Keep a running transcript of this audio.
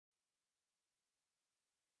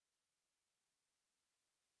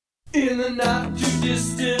In the not too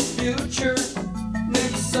distant future,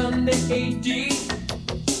 next Sunday AD,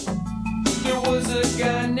 there was a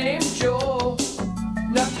guy named Joel,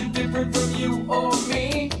 not too different from you or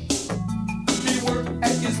me. He worked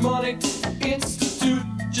at Gizmonic Institute,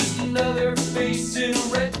 just another face in a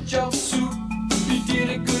red jumpsuit. He did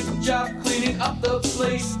a good job cleaning up the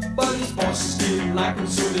place, but his bosses didn't like him,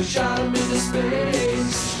 so they shot him into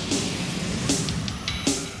space.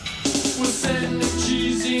 We'll send the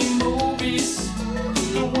cheesy movies,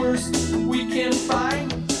 the worst we can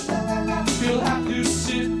find. He'll have to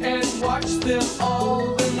sit and watch them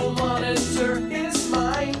all, then we'll monitor his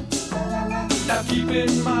mind. Now keep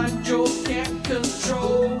in mind, Joel can't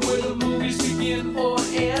control where the movies begin or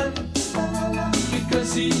end,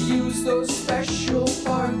 because he used those special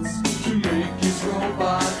parts to make his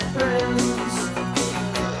robot friends.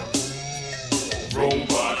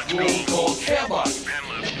 Robot, roll call, cabot.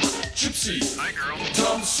 Gypsy, hi girl,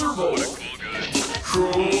 Tom Servo,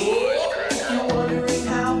 Croy. You're wondering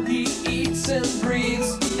how he eats and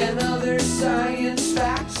breathes and other science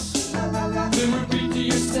facts, then repeat to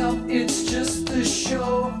yourself, it's just a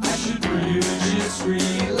show. I should really just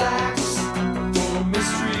relax. For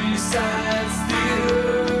Mystery Science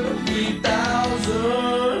Theater 3000.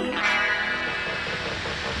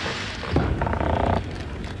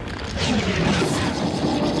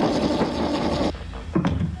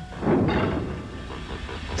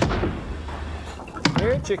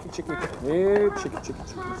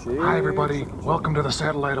 Hi, everybody. Welcome to the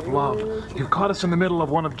Satellite of Love. You've caught us in the middle of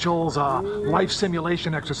one of Joel's life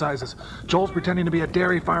simulation exercises. Joel's pretending to be a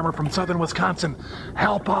dairy farmer from southern Wisconsin.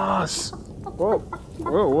 Help us! Whoa,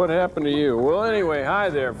 what happened to you? Well, anyway, hi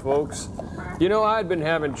there, folks. You know, I'd been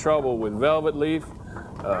having trouble with velvet leaf,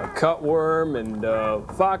 cutworm, and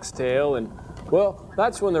foxtail, and, well,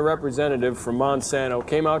 that's when the representative from Monsanto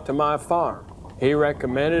came out to my farm. He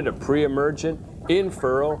recommended a pre-emergent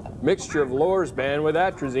in-furrow mixture of Lorsban with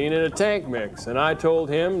atrazine in a tank mix, and I told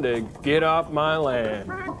him to get off my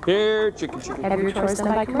land. Here, chicken. Have your chores done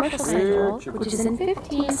by commercial schedule, which is in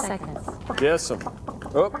 15 seconds. Yes,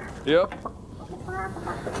 oh, yep.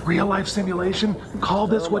 Real life simulation? Call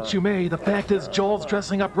this what you may. The fact is, Joel's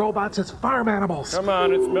dressing up robots as farm animals. Come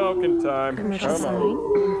on, it's milking time. Commercial sign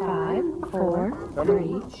in 5, 4,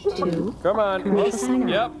 3, 2. Come on. Commercial sign.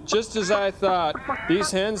 Yep, just as I thought.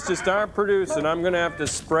 These hens just aren't producing. I'm gonna have to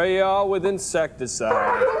spray y'all with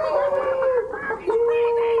insecticide.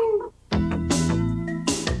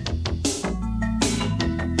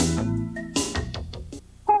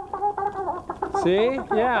 See?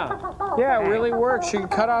 Yeah, it really works. You can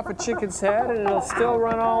cut off a chicken's head and it'll still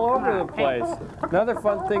run all over the place. Another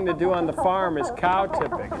fun thing to do on the farm is cow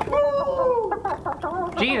tipping.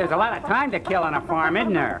 Gee, there's a lot of time to kill on a farm,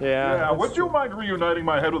 isn't there? Yeah. Would you mind reuniting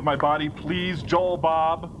my head with my body, please, Joel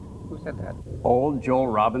Bob? Who said that? Old Joel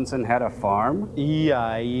Robinson had a farm?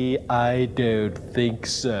 I don't think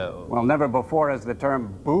so. Well, never before has the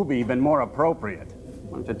term booby been more appropriate.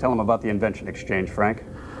 Why don't you tell him about the invention exchange, Frank?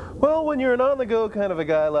 Well, when you're an on-the-go kind of a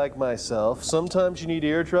guy like myself, sometimes you need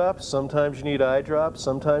ear drops, sometimes you need eye drops,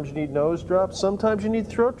 sometimes you need nose drops, sometimes you need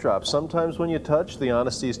throat drops. Sometimes when you touch, the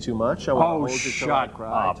honesty is too much. I want to hold you till I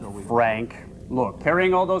cry. Shut up, Frank. Look,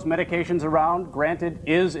 carrying all those medications around, granted,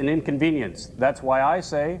 is an inconvenience. That's why I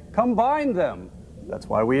say combine them. That's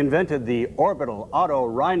why we invented the orbital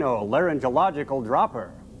otorhinolaryngological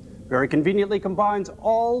dropper. Very conveniently combines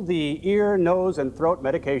all the ear, nose, and throat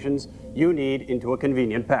medications you need into a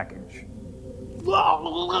convenient package. What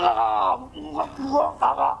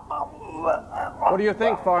do you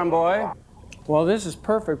think, farm boy? Well, this is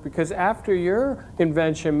perfect because after your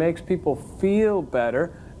invention makes people feel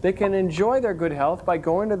better, they can enjoy their good health by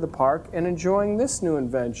going to the park and enjoying this new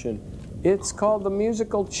invention. It's called the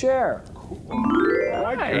musical chair.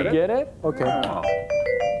 I Get it? Okay.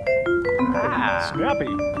 Snappy.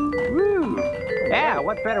 Woo. Yeah,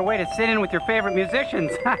 what better way to sit in with your favorite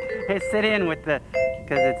musicians? Is sit in with the,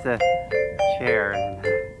 because it's a chair.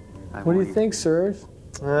 What do you think, sirs?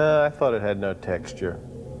 I thought it had no texture.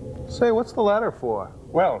 Say, what's the ladder for?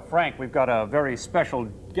 Well, Frank, we've got a very special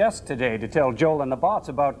guest today to tell Joel and the bots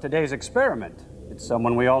about today's experiment. It's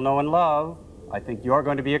someone we all know and love. I think you're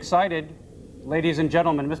going to be excited. Ladies and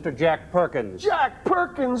gentlemen, Mr. Jack Perkins. Jack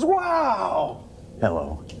Perkins, wow!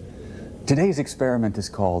 Hello. Today's experiment is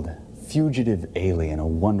called Fugitive Alien, a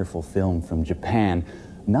wonderful film from Japan,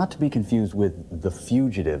 not to be confused with The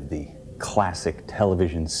Fugitive, the classic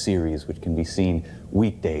television series which can be seen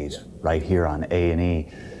weekdays right here on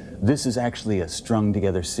A&E. This is actually a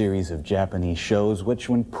strung-together series of Japanese shows which,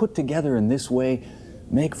 when put together in this way,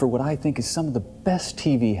 make for what I think is some of the best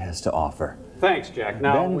TV has to offer. Thanks, Jack.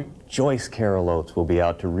 Now Then Joyce Carol Oates will be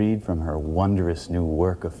out to read from her wondrous new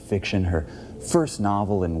work of fiction, her first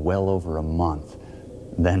novel in well over a month.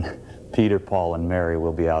 Then Peter, Paul, and Mary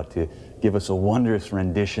will be out to give us a wondrous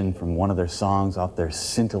rendition from one of their songs off their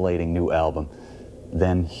scintillating new album.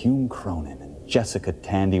 Then Hume Cronin and Jessica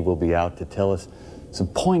Tandy will be out to tell us some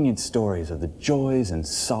poignant stories of the joys and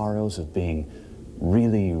sorrows of being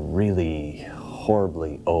really, really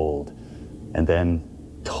horribly old. And then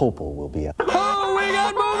Topol will be out. Oh, we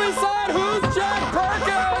got movie side. Who's Jack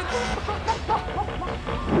Perkins?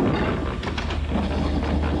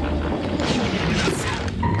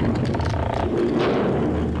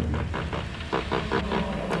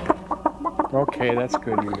 Okay, that's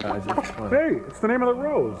good, you guys. It's fun. Hey, it's the name of the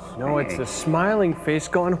rose. No, it's a smiling face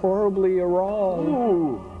gone horribly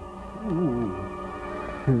wrong.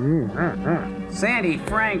 Sandy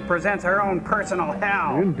Frank presents her own personal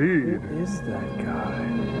hell. Indeed. Who is that guy?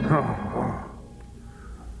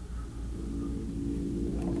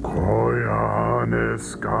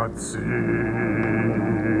 Koyanis Gatsi.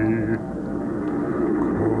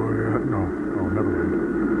 No, never mind.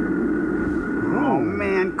 Oh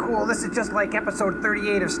man, cool. This is just like episode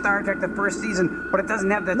 38 of Star Trek, the first season, but it doesn't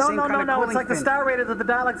have that same kind of cooling It's like the fin. Star Raiders that the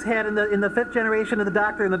Daleks had in the fifth generation of the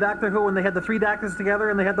Doctor and the Doctor Who, when they had the three Doctors together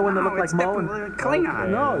and they had the one that looked like Mo. Klingon.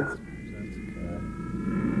 No, it's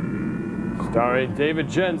Starring David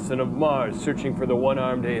Jensen of Mars, searching for the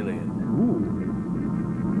one-armed alien.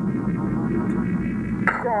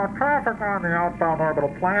 Traffic on the outbound orbital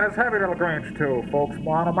plane is heavy to Lagrange 2. Folks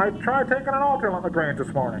want to might try taking an alternate Lagrange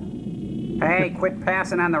this morning. Hey, quit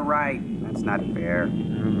passing on the right. That's not fair.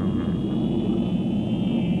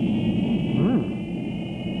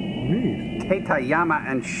 Neat. Take Tayama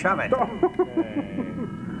and shove it.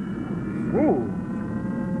 Ooh.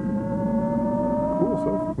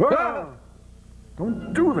 Cool stuff. Ah!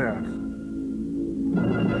 Don't do that.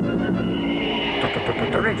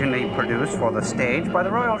 Originally produced for the stage by the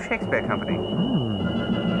Royal Shakespeare Company.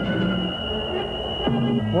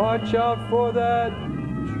 Watch out for that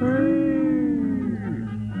tree.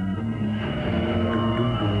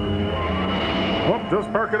 Oh,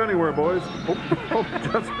 just park it anywhere, boys.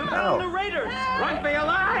 Just... Oh. The Raiders! Run for your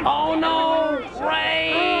life! Oh no!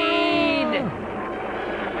 Raid!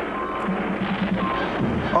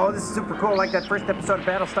 Oh, this is super cool, like that first episode of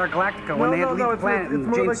Battlestar Galactica when they had to leave the planet it's and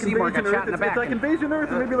more James like Seymour got Invasion shot in the Earth. back. It's like Invasion Earth,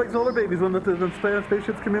 and maybe like Solar Babies when the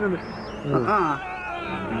spaceships come in and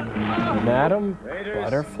Madam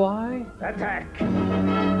Butterfly? Attack!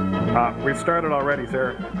 We've started already,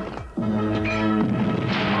 sir.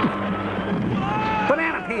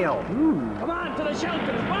 Banana peel! Come on to the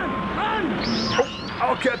shelters! Run!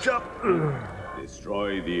 I'll catch up.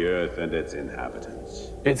 Destroy the earth and its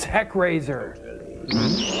inhabitants. It's Heckraiser.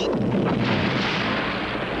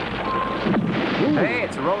 Hey,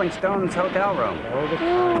 it's a Rolling Stones hotel room.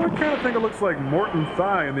 I kind of think it looks like Morton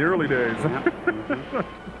Thigh in the early days.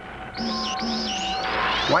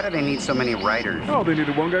 Why do they need so many writers? Oh, they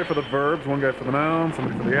needed one guy for the verbs, one guy for the nouns,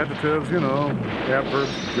 somebody for the adjectives, you know,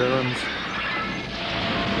 adverbs, gerunds.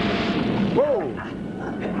 Whoa!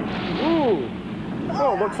 Ooh!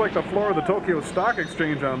 Oh, looks like the floor of the Tokyo Stock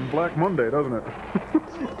Exchange on Black Monday, doesn't it?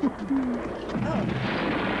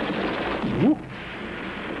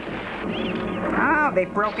 Oh,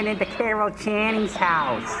 they've broken into Carol Channing's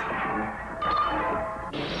house.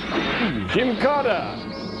 Jim Carter.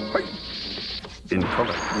 In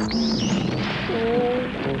color.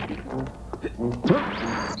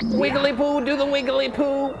 Wiggly poo, do the wiggly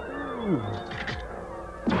poo.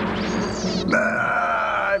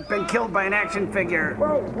 I've been killed by an action figure.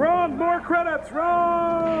 Whoa, run! More credits!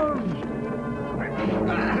 Run!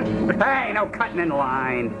 Hey, no cutting in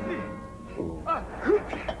line.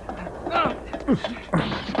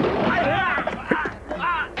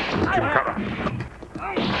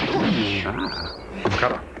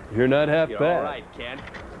 You're not half You're bad. all right, Ken.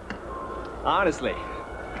 Honestly,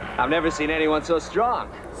 I've never seen anyone so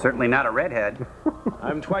strong. Certainly not a redhead.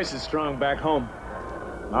 I'm twice as strong back home.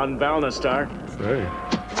 On Valnestar. Say,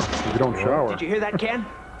 if you don't shower. Did you hear that, Ken?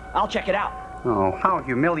 I'll check it out. Oh, how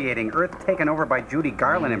humiliating. Earth taken over by Judy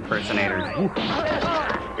Garland impersonators.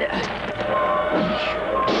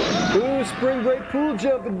 Ooh, spring break pool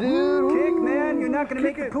jumping, dude. Kick, man. You're not going to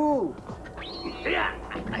make the pool.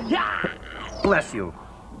 Bless you.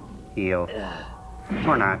 Heel.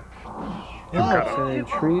 Or not. It's an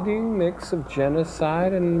intriguing mix of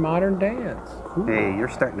genocide and modern dance. Hey, you're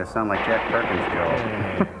starting to sound like Jack Perkins,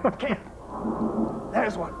 Joe. Ken,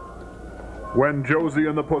 there's one. When Josie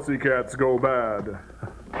and the Pussycats go bad.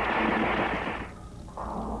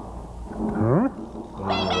 Huh?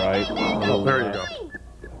 Right. Oh, there you go.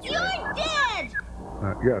 You're dead!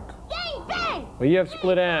 Not yet. Well, you have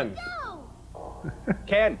split ends.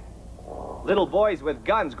 Ken, little boys with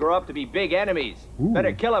guns grow up to be big enemies.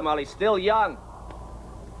 Better kill him while he's still young.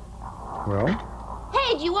 Well?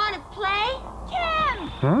 Hey, do you want to play? Ken!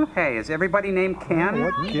 Huh? Hey, is everybody named Ken?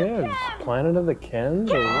 What gives? Planet of the Kens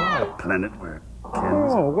or what? Planet where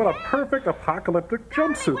Kens? Oh, what a perfect apocalyptic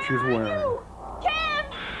jumpsuit she's wearing. Ken!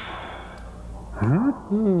 Huh?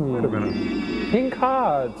 Wait a minute. Pink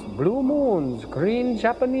hearts, blue moons, green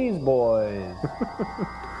Japanese boys.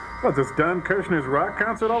 What's this, Don Kirshner's rock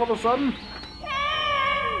concert all of a sudden?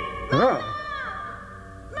 Oh.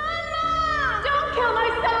 Don't kill my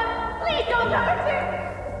son! Please don't hurt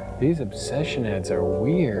him! These obsession ads are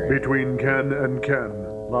weird. Between Ken and Ken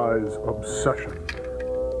lies obsession.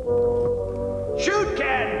 Shoot,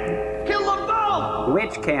 Ken! Kill them both!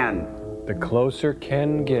 Which Ken? The closer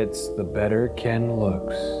Ken gets, the better Ken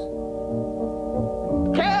looks.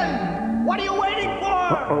 Ken! What are you waiting for?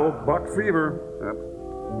 Uh-oh, buck fever.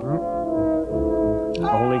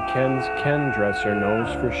 Only Ken's Ken dresser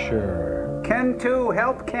knows for sure. Ken 2,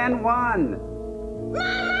 help Ken 1.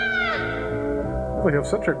 They have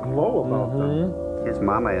such a glow about them. His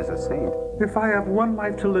mama is a saint. If I have one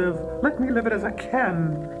life to live, let me live it as a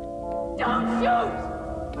Ken. Don't shoot!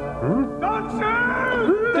 Don't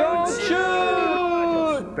shoot! Don't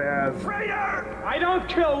shoot! Spaz. Traitor! I don't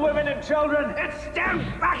kill women and children. It's stand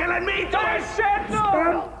back and let me do it. Said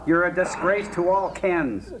no! You're a disgrace to all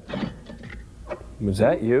Kens. Was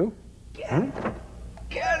that you? Ken!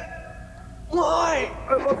 Why?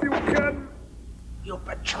 I love you, Ken. You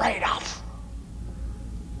betrayed us.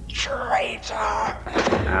 Traitor!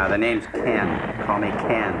 The name's Ken. Call me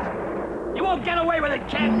Ken. You won't get away with it,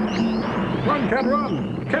 Ken! Run, Ken,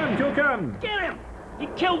 run! Ken, kill Ken! Get him! He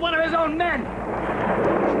killed one of his own men!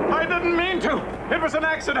 I didn't mean to! It was an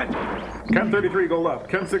accident! Ken 33, go left.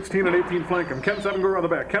 Ken 16 and 18, flank him. Ken 7, go around the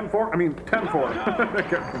back. Ken 4, I mean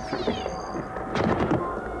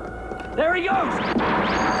 10-4. There he goes!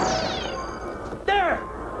 There!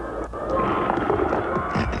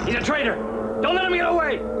 He's a traitor! Don't let him get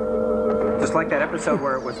away! Just like that episode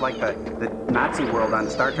where it was like the Nazi world on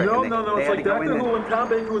Star Trek. No, No, it's like Doctor Who when Tom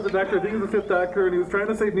Baker was the Doctor. I think he was the 5th Doctor, and he was trying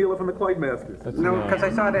to save Neela from the Clyde Masters. No, because I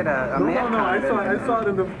saw it at a No, I saw it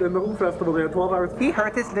in the Who Festival. They had 12 hours. He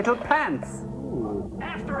hurt his little pants.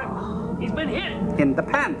 After him! He's been hit! In the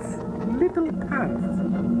pants. Little pants.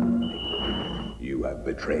 You have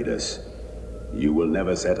betrayed us. You will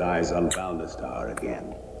never set eyes on Valnestar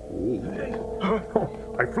again.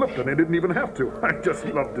 I flipped and I didn't even have to. I just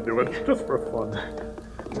love to do it, just for fun.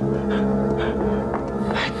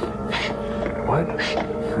 What?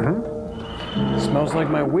 Smells like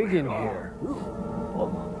my wig in here.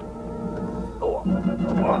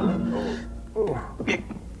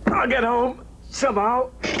 I'll get home somehow.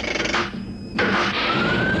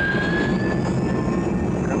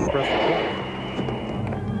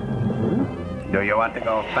 Do you want to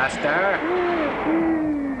go faster?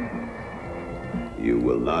 You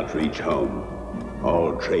will not reach home.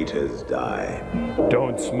 All traitors die.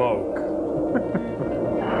 Don't smoke.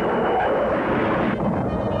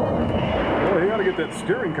 Boy, you gotta get that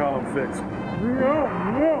steering column fixed.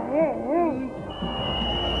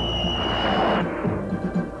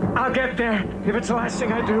 I'll get there if it's the last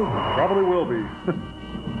thing I do. Probably will be.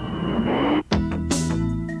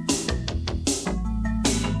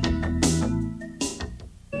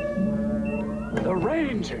 The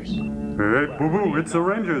Rangers. Hey, boo-boo, it's the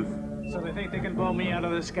Rangers. So they think they can blow me out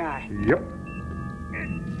of the sky. Yep.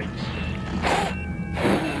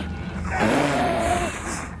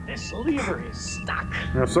 This lever is stuck.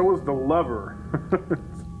 Now, so is the lever.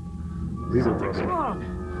 These are What's wrong?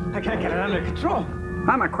 I can't get it under control.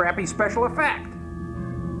 I'm a crappy special effect.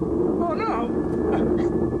 Oh no!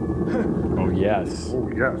 Oh yes. Oh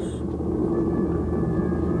yes.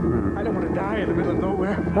 I don't want to die in the middle of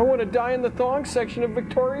nowhere. I want to die in the thong section of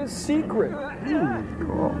Victoria's Secret.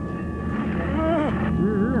 Cool.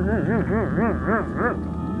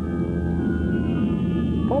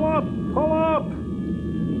 Pull up! Pull up!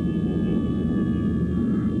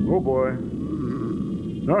 Oh boy.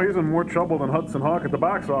 No, he's in more trouble than Hudson Hawk at the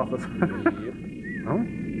box office. Huh?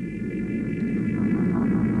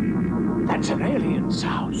 That's an alien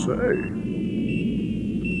sound. Say.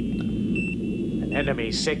 An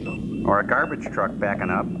enemy signal. Or a garbage truck backing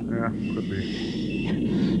up. Yeah, could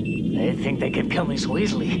be. They think they can kill me so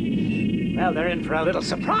easily. Well, they're in for a little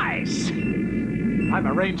surprise. I'm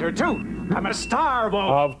a ranger too. I'm a starboat.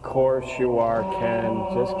 Of course you are, Ken.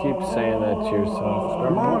 Just keep saying that to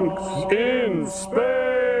yourself. Monks in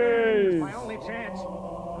space! My only chance.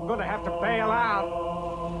 I'm gonna have to bail out.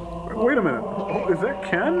 Wait a minute. Oh, is that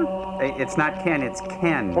Ken? Hey, it's not Ken, it's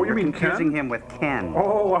Ken. Oh, you You're mean confusing Ken? him with Ken.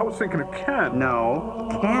 Oh, I was thinking of Ken. No,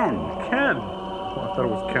 Ken. Ken. Oh, I thought it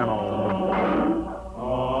was Ken all along.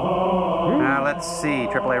 Now, let's see.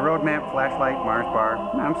 AAA road map, flashlight, Mars bar.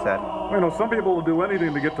 I'm set. I know some people will do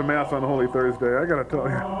anything to get to Mass on Holy Thursday, I gotta tell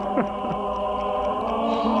you.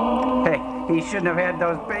 Hey, he shouldn't have had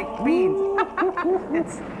those baked beans.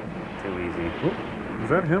 It's too easy. Is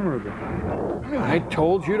that him or the... I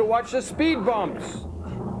told you to watch the speed bumps.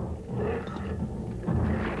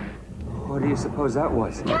 What do you suppose that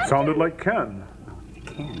was? It sounded like Ken.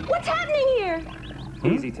 What's happening here?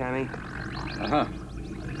 Easy, Tammy. Uh-huh.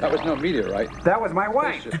 That was no meteorite. That was my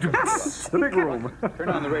wife. The big room. Turn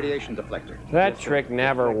on the radiation deflector. That trick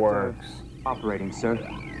never works. Operating, sir.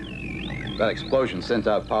 That explosion sent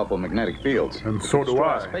out powerful magnetic fields. And so do Destroy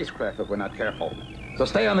I. our spacecraft if we're not careful. So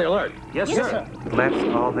stay on the alert. Yes, sir. Left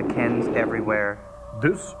all the Kens everywhere.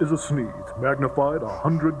 This is a sneeze, magnified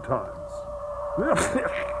 100 times.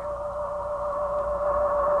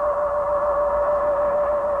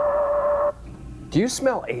 Do you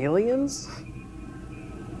smell aliens?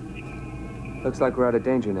 Looks like we're out of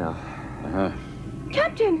danger now. Uh-huh.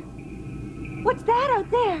 Captain! What's that out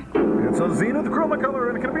there? It's a Zenith Chromacolor,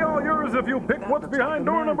 and it can be all yours if you pick what's behind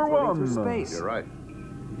door number 1. You're right.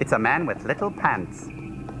 It's a man with little pants.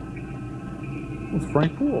 It's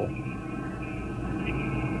Frank Poole.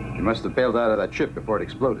 You must have bailed out of that ship before it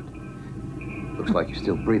exploded. Looks like you're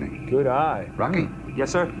still breathing. Good eye. Rocky,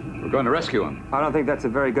 Yes, sir. we're going to rescue him. I don't think that's a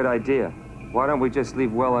very good idea. Why don't we just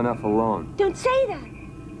leave well enough alone? Don't say that.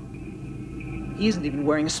 He isn't even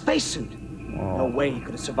wearing a spacesuit. No way he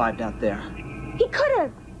could have survived out there. He could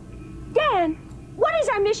have. Dan, what is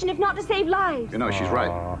our mission if not to save lives? You know, she's right.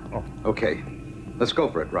 Okay, let's go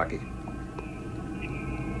for it, Rocky.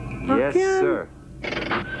 Yes, sir.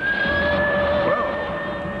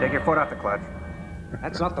 Whoa. Take your foot off the clutch.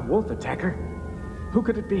 That's not the wolf attacker. Who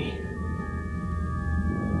could it be?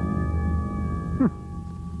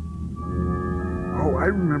 Oh, I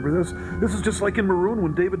remember this. This is just like in Maroon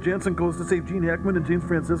when David Jansen goes to save Gene Hackman and James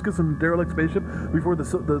Franciscus in the derelict spaceship before the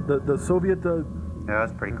Soviet... Yeah,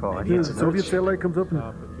 that's pretty cool. the Soviet satellite comes up and...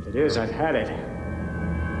 If it is, I've had it.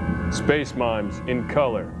 Space Mimes in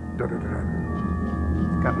color. It's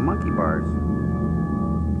got monkey bars.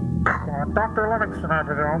 Dr. Livingston, I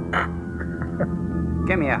presume.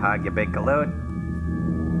 Give me a hug, you big galoot.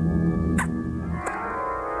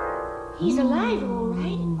 He's alive, all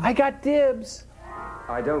right. I got dibs.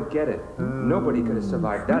 I don't get it. Nobody could have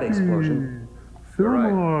survived that explosion. You're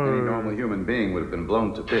right. Any normal human being would have been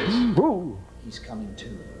blown to bits. Whoa. He's coming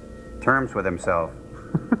too. Terms with himself.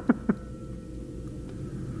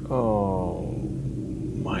 Oh,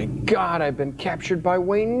 my God, I've been captured by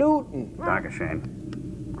Wayne Newton. Dog a shame.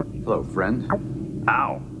 Hello, friend.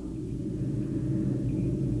 Ow.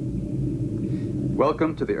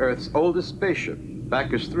 Welcome to the Earth's oldest spaceship,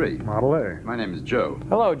 Bacchus 3. Model A. My name is Joe.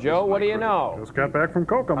 Hello, Joe. What do you know? Just got back from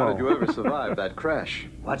Kokomo. How did you ever survive that crash?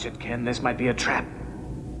 Watch it, Ken. This might be a trap.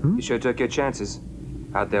 You sure took your chances.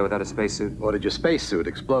 Out there without a spacesuit. Or did your spacesuit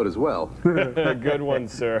explode as well? Good one,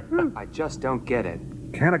 sir. I just don't get it.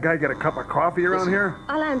 Can a guy get a cup of coffee around here?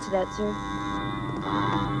 I'll answer that, sir.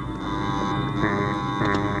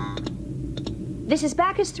 This is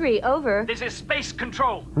Bacchus 3, over. This is Space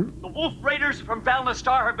Control. The Wolf Raiders from Valna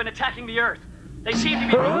Star have been attacking the Earth. They seem to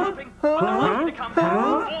be regrouping, but they want you to come back.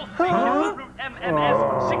 All 3 ships en route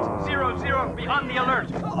MMS 600. Be on the alert.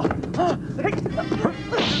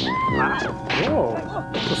 Whoa,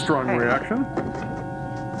 that's a strong reaction.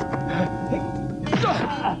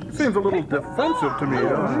 Seems a little defensive to me,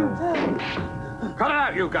 doesn't it? Cut it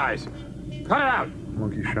out, you guys. Cut it out.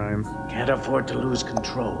 Monkey shines. Can't afford to lose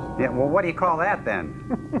control. Yeah, well, what do you call that then?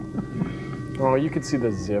 Oh, you could see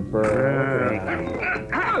the zipper.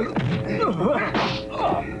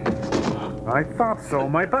 I thought so.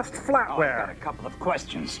 My best Got flatware. a couple of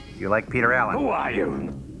questions. You like Peter Allen? Who are you?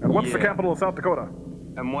 And what's the capital of South Dakota?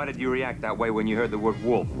 And why did you react that way when you heard the word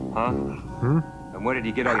wolf, huh? And where did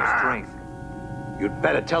you get all your strength? You'd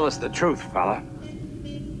better tell us the truth, fella.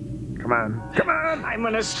 Come on. Come on! I'm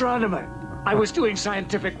an astronomer. I was doing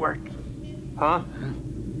scientific work. Huh?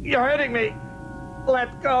 You're hurting me.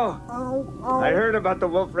 Let go. I heard about the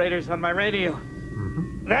Wolf Raiders on my radio.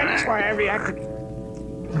 That's why I reacted.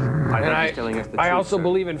 I also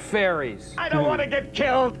believe in fairies. I don't want to get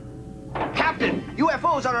killed. Captain,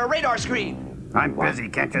 UFOs on our radar screen. I'm busy,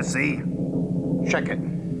 can't you see? Check it.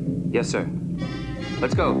 Yes, sir.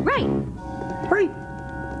 Let's go. Right. Right.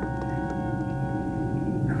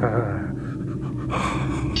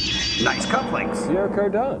 Nice cufflinks. Pierre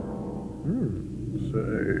Cardin.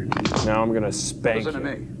 Say. Now I'm gonna spank Listen to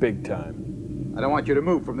you me. big time. I don't want you to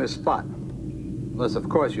move from this spot. Unless, of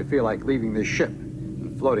course, you feel like leaving this ship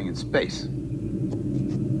and floating in space. You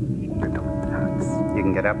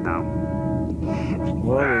can get up now.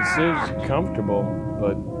 Well, this is comfortable,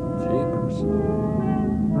 but jeepers.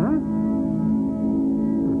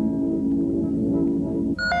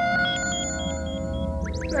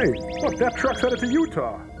 Hey, look, that truck's headed to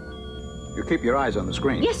Utah. You keep your eyes on the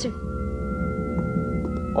screen. Yes, sir.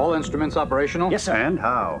 All instruments operational? Yes, sir. And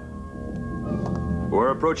how?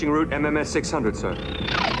 We're approaching route MMS 600, sir.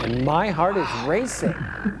 And my heart is racing.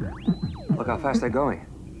 Look how fast they're going.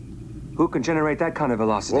 Who can generate that kind of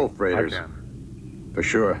velocity? Wolf Raiders. For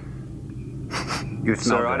sure. You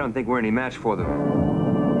smell Sir, I good. don't think we're any match for them.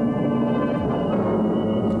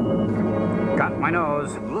 Got my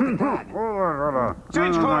nose. Look at that.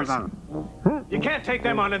 Change course. You can't take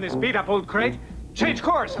them on in this beat-up old crate. Change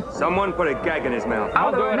course. Someone put a gag in his mouth.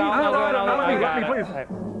 I'll do it. I'll do it.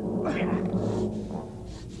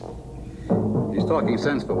 He's talking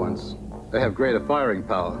sense for once. They have greater firing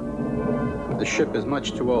power. The ship is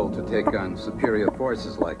much too old to take on superior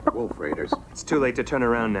forces like Wolf Raiders. It's too late to turn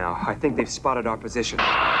around now. I think they've spotted our position. They're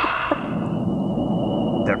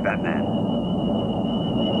Batman.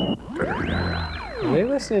 Are they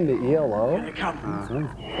listening to ELO? Here they come. It's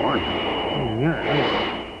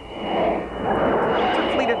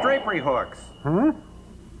a fleet of drapery hooks. Huh?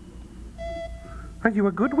 Are you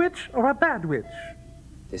a good witch or a bad witch?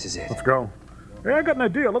 This is it. Let's go. Hey, I got an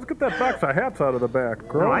idea. Let's get that box of hats out of the back.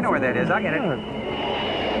 Girl. No, I know where that is. I'll get it.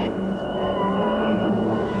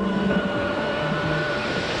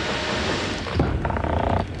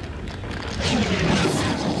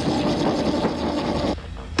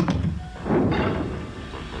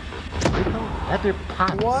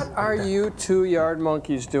 What are you two yard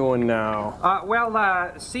monkeys doing now?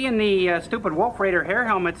 Seeing the stupid Wolf Raider hair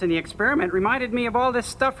helmets in the experiment reminded me of all this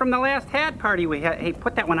stuff from the last hat party we had. Hey,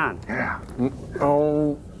 put that one on. Yeah.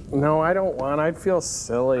 Oh, no, I don't want. I'd feel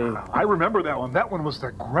silly. I remember that one. That one was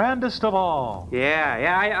the grandest of all.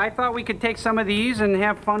 Yeah, I thought we could take some of these and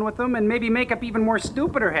have fun with them and maybe make up even more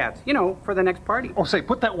stupider hats, you know, for the next party. Oh, say,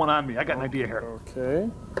 put that one on me. I got an idea here. Okay.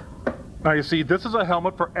 Now, you see, this is a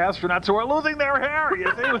helmet for astronauts who are losing their hair. You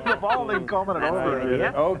see, with the balding coming and over.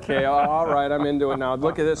 Yeah. Okay, all right, I'm into it now.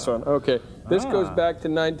 Look at this one. Okay, this goes back to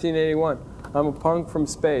 1981. I'm a punk from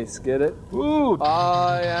space, get it? Ooh.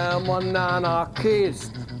 I am an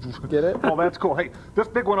anarchist. Get it? Oh, that's cool. Hey, this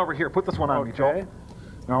big one over here, put this one on me, Joe.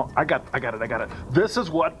 No, I got it. This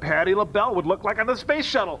is what Patti LaBelle would look like on the space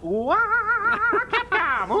shuttle. Wow,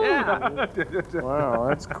 Wow,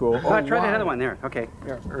 that's cool. Try that other one there. Okay.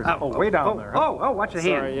 Way down there. Oh, watch the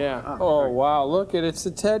hand. Sorry, yeah. Oh, wow, look at it. It's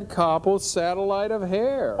the Ted Koppel satellite of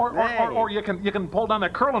hair. Or you can pull down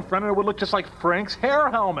that curl in front and it would look just like Frank's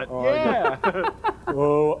hair helmet. Oh, yeah.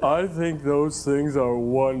 Oh, I think those things are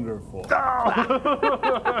wonderful. Push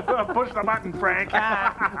the button, Frank.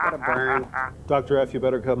 What a burn. Dr. F, you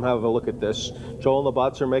better come have a look at this. Joel and the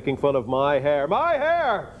bots are making fun of my hair. My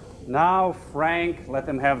hair! Now, Frank, let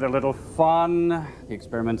them have their little fun. The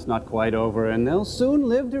experiment's not quite over, and they'll soon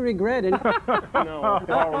live to regret it. Rich.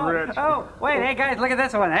 Oh, wait, hey guys, look at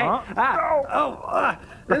this one. Hey,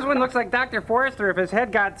 this one looks like Dr. Forrester if his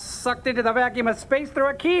head got sucked into the vacuum of space through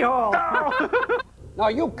a keyhole. Now,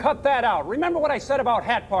 you cut that out. Remember what I said about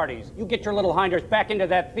hat parties. You get your little hinders back into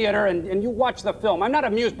that theater and you watch the film. I'm not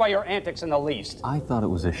amused by your antics in the least. I thought it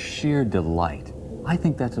was a sheer delight. I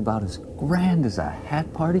think that's about as grand as a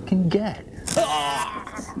hat party can get.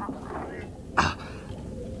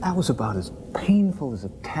 That was about as painful as a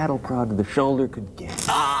cattle prod to the shoulder could get.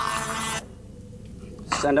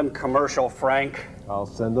 Send them commercial, Frank. I'll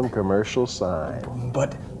send them commercial sign.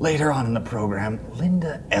 But later on in the program,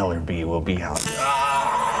 Linda Ellerby will be out.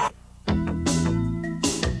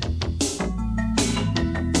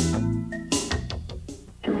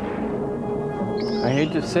 I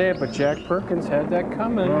hate to say it, but Jack Perkins had that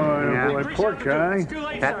coming. Oh, yeah, boy, poor guy.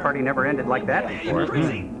 That party never ended like that before.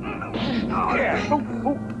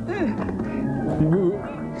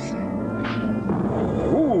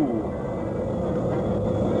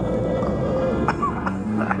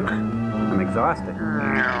 I'm exhausted.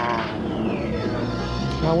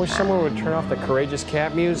 I wish someone would turn off the Courageous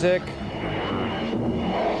Cat music.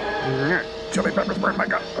 Chili peppers burn my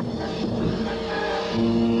gut.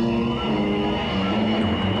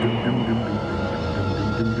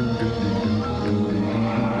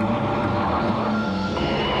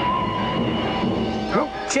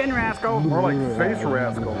 Chin rascal. More like face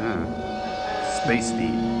rascal. Space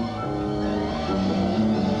speed.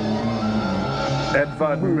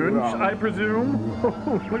 Edvard Munch, I presume.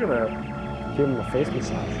 Look at that. Give him a face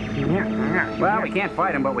massage. Well, we can't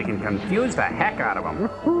fight him, but we can confuse the heck out of him.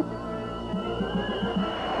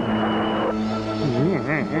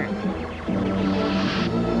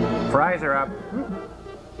 Fries are up.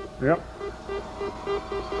 Yep.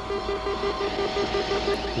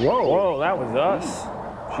 Whoa, whoa, that was us.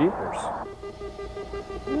 Jeepers.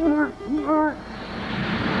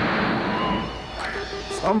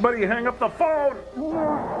 Somebody hang up the phone!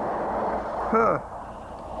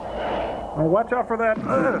 Oh, watch out for that.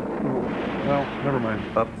 Well, never mind.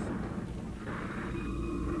 Oops.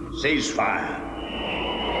 Ceasefire.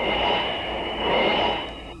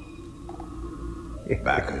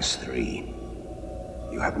 Bacchus 3.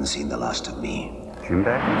 You haven't seen the last of me. Jim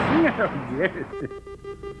Bacchus?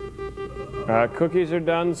 Cookies are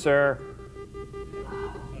done, sir.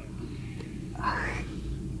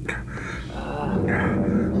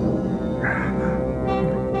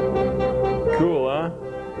 Cool, huh?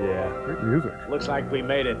 Yeah. Great music. Looks like we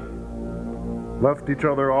made it. Left each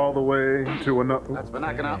other all the way to another. That's for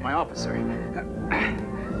knocking out my officer.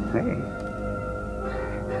 Hey.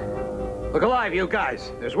 Look alive, you guys.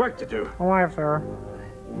 There's work to do. Alive, sir.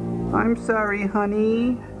 I'm sorry,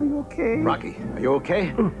 honey. Are you okay? Rocky, are you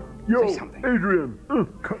okay? Yo, Say something. Adrian,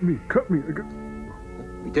 cut me.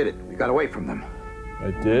 We did it. We got away from them.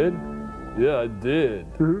 I did? Yeah, I did.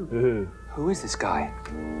 Who is this guy?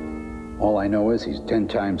 All I know is he's 10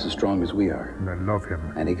 times as strong as we are. And I love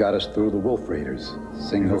him. And he got us through the Wolf Raiders. He's a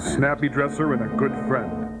Single-handed. snappy dresser and a good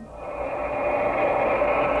friend.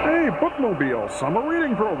 Hey, Bookmobile, summer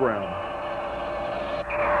reading program.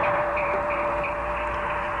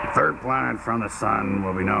 The third planet from the sun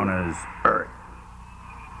will be known as Earth.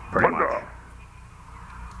 Pretty much.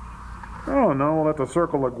 Oh no, we'll have to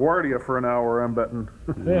circle LaGuardia for an hour, I'm betting.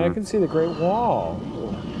 Yeah, I can see the Great Wall.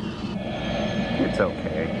 It's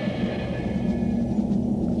okay.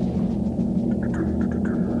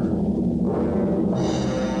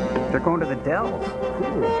 They're going to the Dells.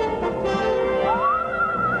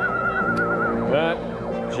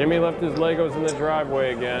 Jimmy left his Legos in the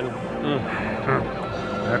driveway again.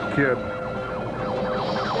 That kid.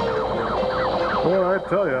 Boy, I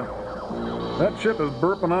tell you, that ship is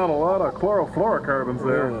burping out a lot of chlorofluorocarbons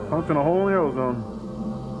there, punching a hole in the ozone.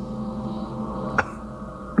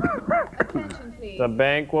 The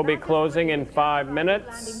bank will be closing in 5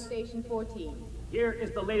 minutes. Station 14. Here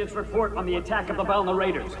is the latest report on the attack of the Valna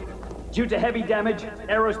Raiders. Due to heavy damage,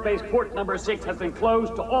 aerospace port number 6 has been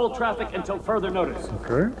closed to all traffic until further notice.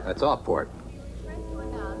 Okay. That's off port.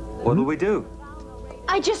 What do we do?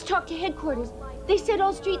 I just talked to headquarters. They said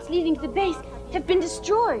all streets leading to the base have been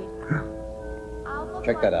destroyed.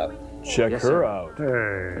 Check that out. Check her out.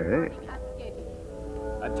 Hey.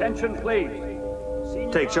 Attention, please.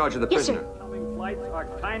 Take charge of the Yes, sir. prisoner. Incoming flights are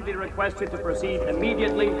kindly requested to proceed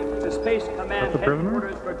immediately to Space Command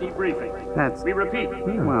headquarters for debriefing. We repeat,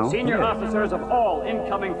 well, senior yeah. officers of all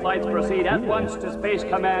incoming flights proceed at once to Space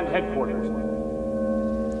Command headquarters.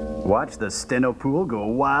 Watch the steno pool go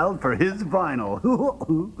wild for his vinyl.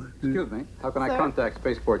 Excuse me. How can I Sir? contact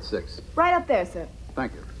Spaceport 6? Right up there, sir.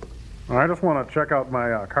 Thank you. I just want to check out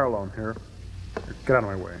my car loan here. Get out of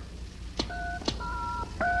my way.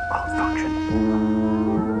 Malfunction.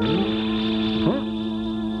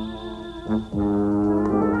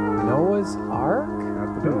 Noah's Ark?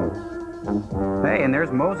 At the door. Hey, and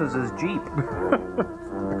there's Moses' Jeep.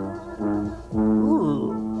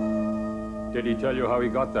 Did he tell you how he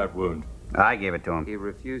got that wound? I gave it to him. He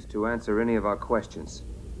refused to answer any of our questions.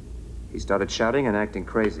 He started shouting and acting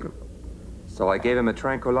crazy. So I gave him a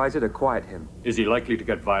tranquilizer to quiet him. Is he likely to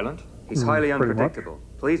get violent? He's highly pretty much. unpredictable.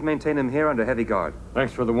 Please maintain him here under heavy guard.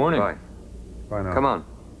 Thanks for the warning. Bye. Bye now. Come on.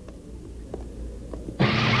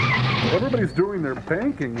 Everybody's doing their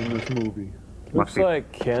banking in this movie. Looks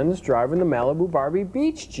like Ken's driving the Malibu Barbie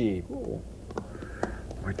Beach Jeep.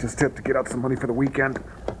 I just have to get out some money for the weekend.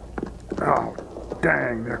 Oh,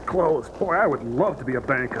 dang, they're closed. Boy, I would love to be a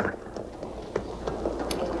banker.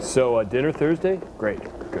 So, dinner Thursday? Great.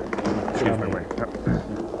 Good. Excuse my way.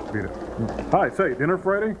 Beat it. Hi, say, dinner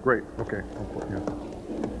Friday? Great. Okay. I'll put you.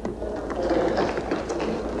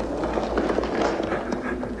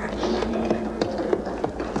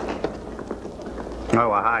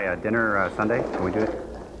 Oh, hi. Dinner Sunday? Can we do it?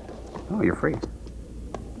 Oh, you're free.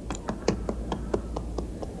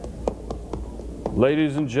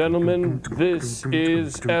 Ladies and gentlemen, this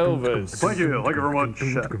is Elvis. Thank you very much.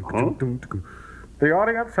 The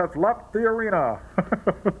audience has left the arena.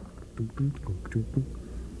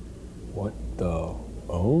 What the?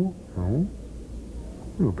 Oh? Oh?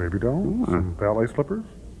 Ooh, baby doll. Some ballet slippers.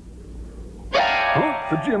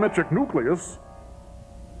 The geometric nucleus.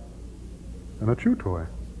 And a chew toy.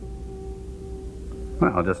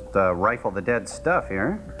 Well, I'll just rifle the dead stuff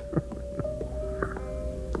here.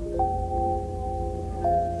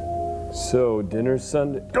 So, dinner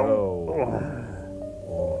Sunday. Oh.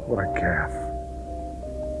 What a calf.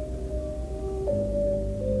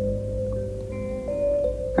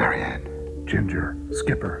 Marianne. Ginger,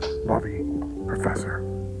 Skipper, Bobby, Professor.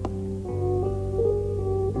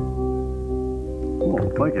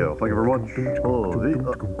 Thank you very much.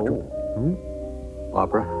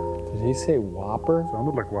 Whopper? Did he say Whopper?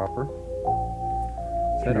 Sounded like Whopper.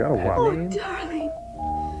 Is that She got a pet Whopper. name? Darling.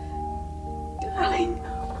 Darling,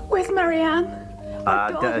 where's Marianne?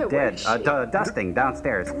 My daughter, where is she? Dusting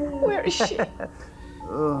downstairs. Where is she?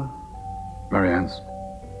 Marianne's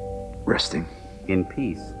resting. In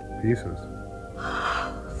peace. Pieces.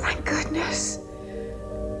 Thank goodness.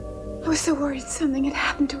 I was so worried something had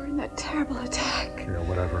happened to her in that terrible attack. Yeah,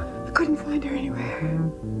 whatever. I couldn't find her anywhere.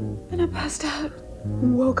 And I passed out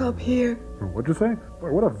and woke up here. What'd you say?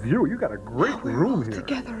 Boy, what a view. You got a great room here.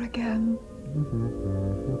 Together again.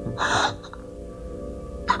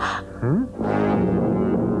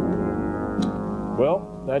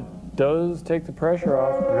 Well, that does take the pressure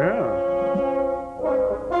off. Yeah.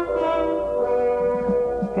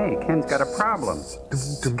 Hey, Ken's got a problem.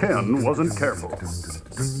 Ken wasn't careful.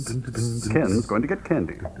 Ken's going to get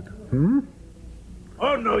candy.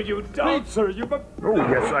 Oh, no, you don't, sir. You've a... Oh,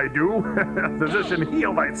 yes, I do. Physician,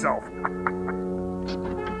 heal thyself.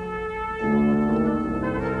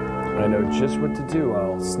 I know just what to do.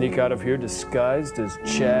 I'll sneak out of here disguised as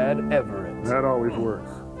Chad Everett. That always works.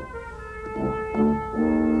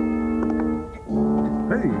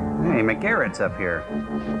 Hey, McGarrett's up here.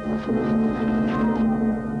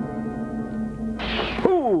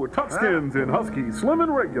 Ooh, tough skins in Husky, slim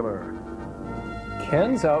and regular.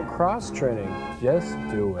 Ken's out cross-training. Just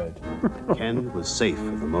do it. Ken was safe for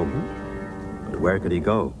the moment. But where could he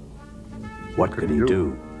go? What could he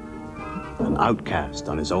do? An outcast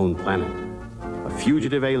on his own planet. A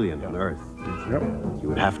fugitive alien on Earth. Yep. He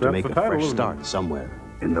would have to That's make the a title, fresh isn't it? start somewhere.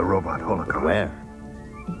 In the robot holocaust. But where?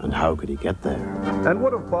 And how could he get there? And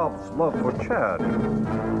what of Bob's love for Chad?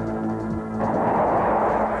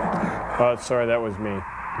 Oh, sorry, that was me.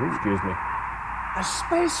 Excuse me. A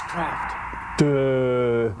spacecraft.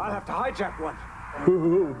 Duh. I'll have to hijack one.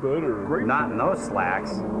 Better. Great. Not in those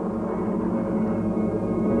slacks.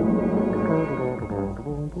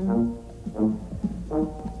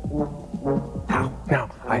 Now,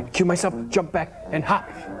 I cue myself, jump back, and hop.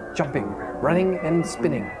 Jumping, running, and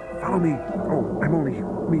spinning. Follow me. Oh, I'm only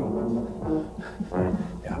me.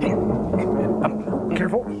 Yeah. And up.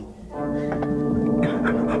 Careful.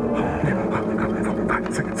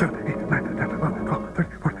 5, 6, 7, 8, 9, 10, 11, 12,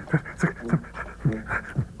 13, 14, 15, 16, 17.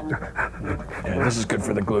 Yeah, this is good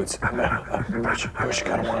for the glutes. Push,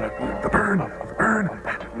 gotta want it. The burn.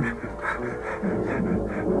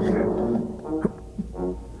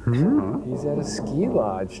 He's at a ski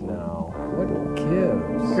lodge now. What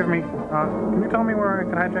gives? Excuse me. Can you tell me where I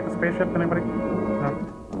can hijack a spaceship? Anybody?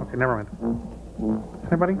 No. Okay, never mind.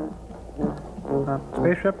 Anybody?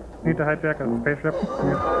 Spaceship? Need to hijack a spaceship?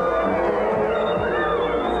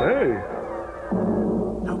 Hey.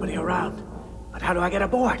 Nobody around. But how do I get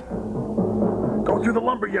aboard? Go through the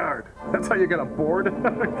lumber yard. That's how you get aboard. Get it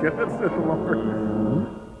through the lumber.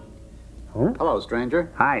 Hello, stranger.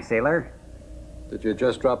 Hi, sailor. Did you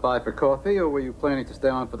just drop by for coffee, or were you planning to stay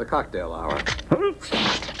on for the cocktail hour?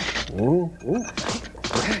 Ooh.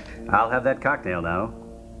 I'll have that cocktail now.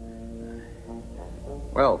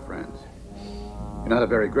 Well, friends, you're not a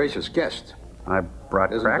very gracious guest. I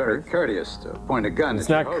brought It isn't very crackers. courteous to point a gun It's at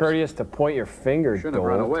your not host. courteous to point your finger, Shouldn't have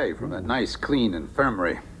run dolt. away from that nice, clean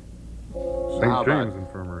infirmary. So St. how James about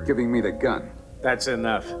Infirmary. giving me the gun? That's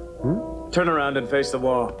enough. Turn around and face the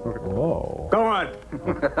wall. Whoa. Go on.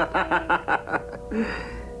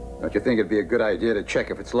 Don't you think it'd be a good idea to check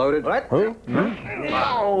if it's loaded? What? Routine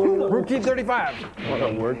 35. Well,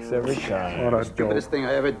 it works every time. What a The stupidest thing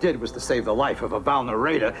I ever did was to save the life of a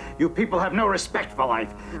Valnareda. You people have no respect for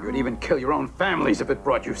life. You'd even kill your own families if it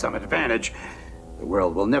brought you some advantage. The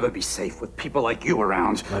world will never be safe with people like you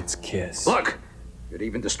around. Let's kiss. Look, you'd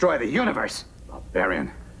even destroy the universe.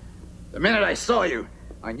 Barbarian. The minute I saw you,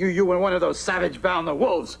 I knew you were one of those savage Valna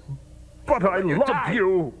wolves. But I loved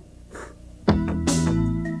you.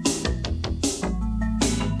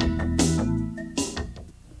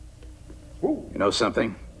 You know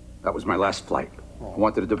something? That was my last flight. I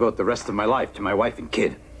wanted to devote the rest of my life to my wife and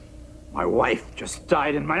kid. My wife just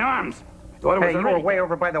died in my arms. I thought it was Hey, you were already... way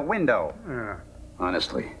over by the window. Yeah.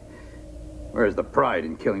 Honestly, where's the pride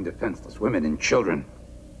in killing defenseless women and children?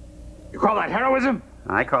 You call that heroism?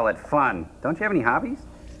 I call it fun. Don't you have any hobbies?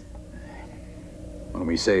 When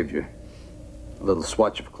we saved you, A little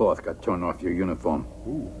swatch of cloth got torn off your uniform.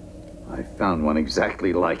 I found one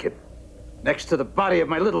exactly like it. Next to the body of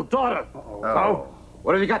my little daughter. So,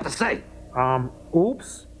 what have you got to say?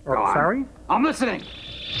 Oops. Or, Go on. sorry? I'm listening.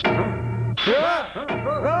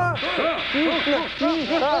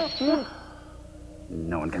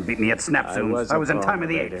 No one can beat me at snap zooms. I was in time of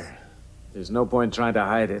the 8th. There's no point trying to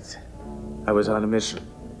hide it. I was on a mission.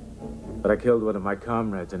 But I killed one of my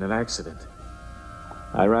comrades in an accident.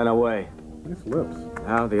 I ran away. Nice lips.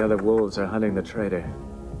 Now the other wolves are hunting the traitor.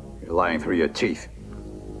 You're lying through your teeth.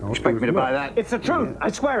 Expect me to buy that? It's the truth. I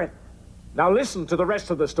swear it. Now listen to the rest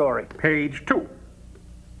of the story. Page 2.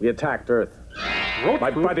 We attacked Earth. My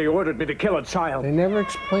buddy ordered me to kill a child. They never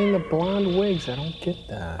explained the blonde wigs. I don't get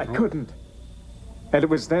that. I couldn't. And it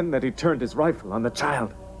was then that he turned his rifle on the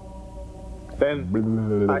child.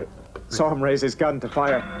 Then I saw him raise his gun to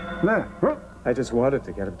fire. I just wanted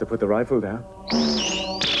to get him to put the rifle down.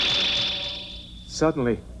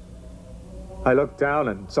 Suddenly, I looked down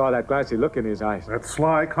and saw that glassy look in his eyes. That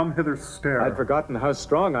sly, come hither stare. I'd forgotten how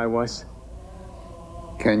strong I was.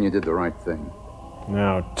 Ken, you did the right thing.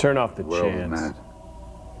 Now, turn off the World is chance. mad.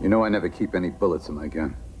 You know I never keep any bullets in my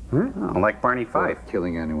gun. Like Barney Fife.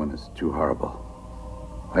 Killing anyone is too horrible.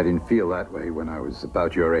 I didn't feel that way when I was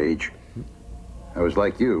about your age. I was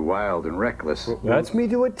like you, wild and reckless. That's me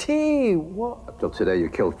to a T. What? Up till today, you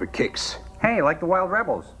killed for kicks. Hey, like the Wild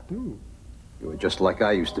Rebels. You were just like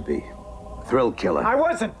I used to be. A thrill killer. I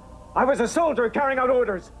wasn't. I was a soldier carrying out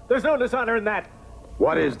orders. There's no dishonor in that.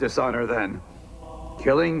 What is dishonor then?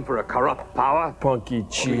 Killing for a corrupt power? Punky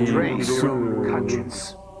cheese. Betraying your own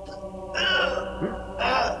conscience.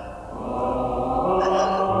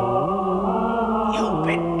 You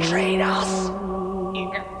betrayed us.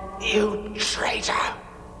 You traitor.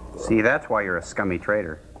 See, that's why you're a scummy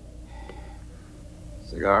traitor.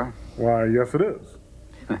 Cigar? Why, yes it is.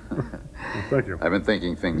 Well, thank you. I've been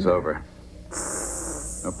thinking things over.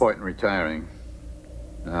 No point in retiring.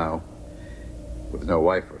 Now, with no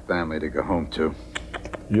wife or family to go home to.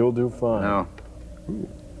 You'll do fine. No.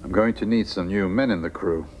 I'm going to need some new men in the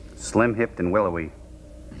crew. Slim-hipped and willowy.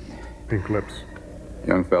 Pink lips.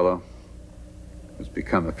 Young fellow who's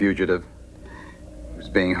become a fugitive, who's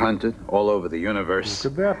being hunted all over the universe. Who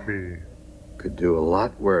could that be? Could do a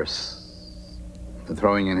lot worse than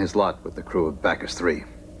throwing in his lot with the crew of Bacchus 3.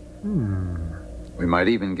 We might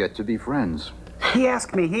even get to be friends. He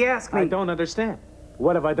asked me. I don't understand.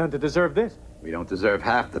 What have I done to deserve this? We don't deserve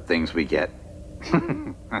half the things we get.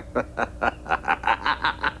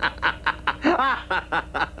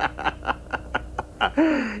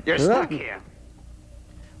 You're stuck here.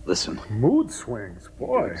 Listen. Mood swings,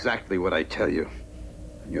 boy. Do exactly what I tell you.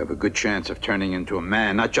 You have a good chance of turning into a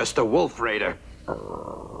man, not just a wolf raider.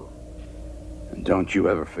 And don't you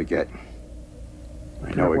ever forget.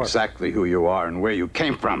 I know exactly who you are and where you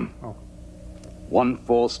came from. One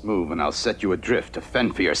false move and I'll set you adrift to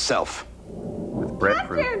fend for yourself. With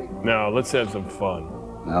breadfruit. Now, let's have some fun.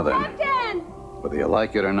 Now then, whether you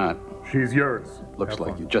like it or not. She's yours. Looks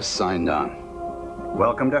like you just signed on.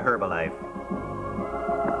 Welcome to Herbalife.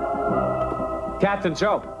 Captain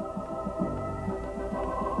Joe.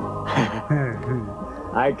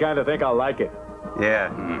 I kind of think I'll like it. Yeah.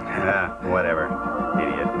 Whatever.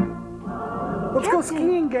 Idiot. Let's go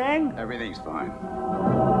skiing, gang. Everything's fine.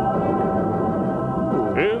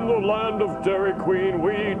 In the land of Dairy Queen,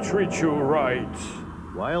 we treat you right.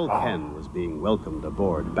 While Ken was being welcomed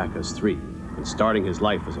aboard Bacchus 3 and starting his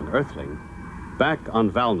life as an Earthling, back on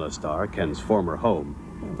Valnostar, Ken's former home,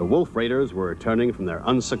 the Wolf Raiders were returning from their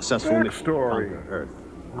unsuccessful mission to conquer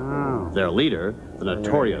Earth. Their leader, the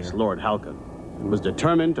notorious Lord Halcon, was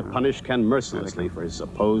determined to punish Ken mercilessly for his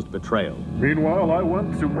supposed betrayal. Meanwhile, I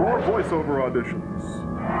went to more voiceover auditions.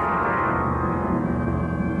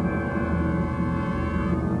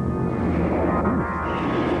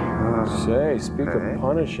 Say, speak of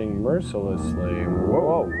punishing mercilessly.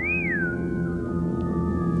 Whoa.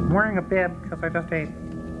 I'm wearing a bib because I just ate.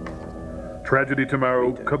 Tragedy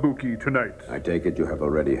tomorrow, kabuki tonight. I take it you have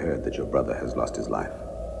already heard that your brother has lost his life.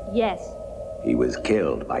 Yes. He was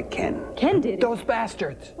killed by Ken. Ken did it. Those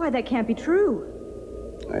bastards. Why, that can't be true.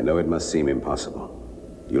 I know it must seem impossible.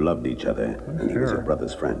 You loved each other, and he was your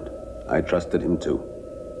brother's friend. I trusted him too.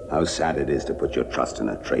 How sad it is to put your trust in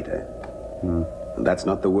a traitor. And that's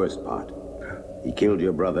not the worst part. He killed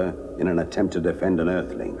your brother in an attempt to defend an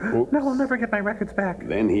Earthling. No, I'll never get my records back.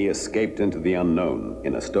 Then he escaped into the unknown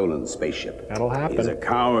in a stolen spaceship. That'll happen. He's a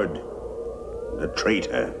coward, a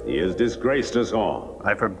traitor. He has disgraced us all.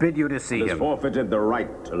 I forbid you to see He has him. forfeited the right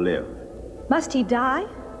to live. Must he die?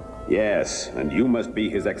 Yes, and you must be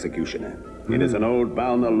his executioner. It is an old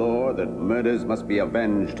Valna lore that murders must be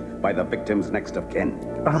avenged by the victim's next of kin.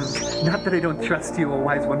 Not that I don't trust you, a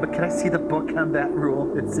wise one, but can I see the book on that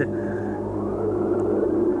rule? It's a...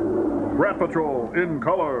 Rat Patrol in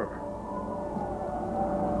color.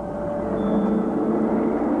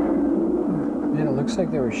 Man, it looks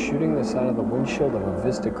like they were shooting this out of the windshield of a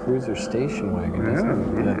Vista Cruiser station wagon,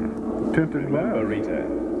 doesn't it? Tinted glass.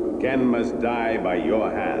 Marita, Ken must die by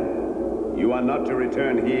your hand. You are not to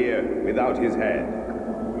return here without his head.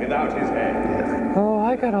 Without his head. Oh,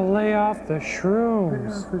 I gotta lay off the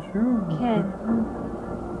shrooms.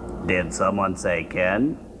 Ken. Did someone say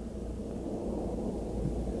Ken?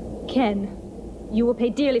 Ken, you will pay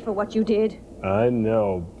dearly for what you did. I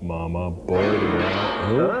know, Mama. Boy,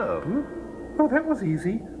 Oh, that was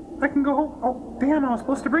easy. I can go home. Oh, damn, I was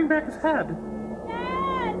supposed to bring back his head.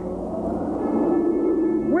 Dad!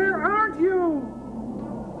 Where aren't you?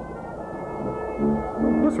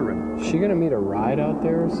 Glycerin. Is she gonna meet a ride out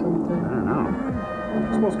there or something? I don't know.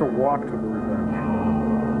 I'm supposed to walk to the revenge.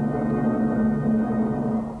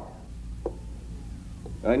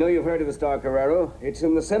 I know you've heard of the star, Carrero. It's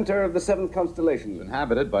in the center of the 7th constellation.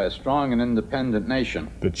 Inhabited by a strong and independent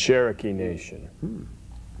nation. The Cherokee Nation.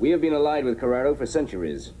 We have been allied with Carrero for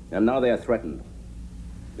centuries, and now they are threatened.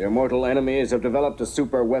 Their mortal enemies have developed a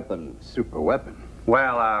super weapon. Super weapon?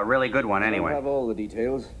 Well, a really good one anyway. I don't have all the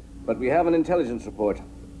details, but we have an intelligence report.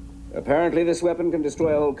 Apparently this weapon can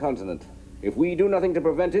destroy a whole continent. If we do nothing to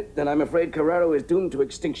prevent it, then I'm afraid Carrero is doomed to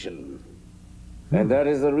extinction. And that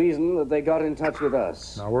is the reason that they got in touch with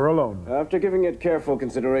us. Now we're alone. After giving it careful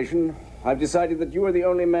consideration, I've decided that you are the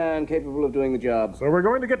only man capable of doing the job. So we're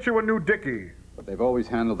going to get you a new dickie. But they've always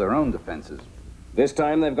handled their own defenses. This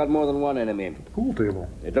time they've got more than one enemy. Pool table.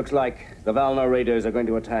 It looks like the Valna Raiders are going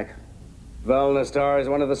to attack. Valna Star is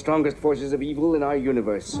one of the strongest forces of evil in our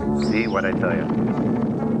universe. See what I tell you.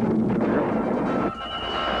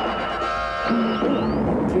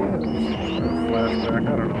 Flashback,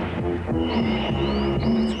 I don't know.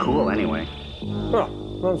 It's cool anyway.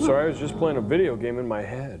 Oh, I'm sorry, I was just playing a video game in my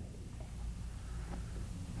head.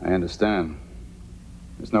 I understand.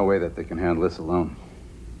 There's no way that they can handle this alone.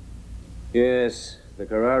 Yes, the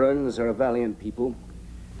Carrarans are a valiant people,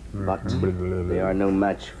 but they are no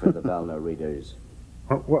match for the Valna Raiders.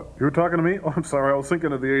 Oh, what? You were talking to me? Oh, I'm sorry. I was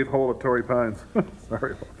thinking of the 8th hole at Torrey Pines.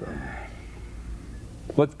 Sorry about that.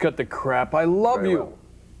 Let's cut the crap. I love you. Well.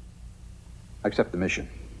 Accept the mission.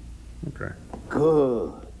 Okay.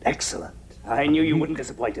 Good. Excellent. I knew you wouldn't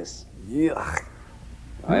disappoint us. Yeah.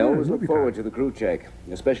 I always look forward to the crew check,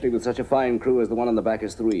 especially with such a fine crew as the one on the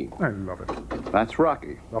Bacchus 3. I love it. That's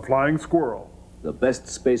Rocky. The flying squirrel. The best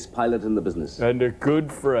space pilot in the business. And a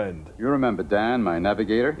good friend. You remember Dan, my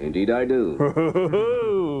navigator? Indeed I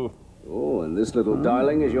do. Oh, and this little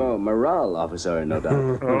darling is your morale officer, no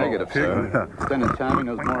doubt. Negative, sir. Lieutenant Tommy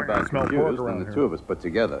knows more about computers than the two of us put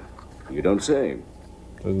together. You don't say.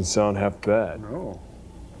 Doesn't sound half bad. No.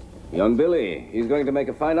 Young Billy, he's going to make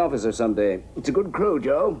a fine officer someday. It's a good crew,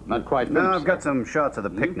 Joe. Not quite finished. No, I've got some shots of the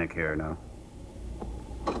picnic here now.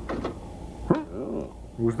 Oh.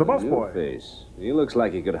 Who's the busboy? Face. He looks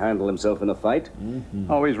like he could handle himself in a fight.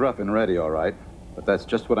 Always rough and ready, all right. But that's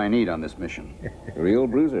just what I need on this mission. Real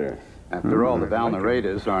bruiser. After all, the Valna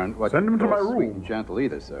Raiders aren't what Send you him to call my sweet room. and gentle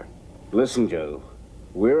either, sir. Listen, Joe.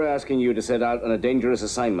 We're asking you to set out on a dangerous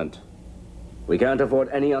assignment. We can't afford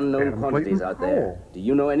any unknown quantities out there. Do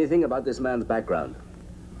you know anything about this man's background?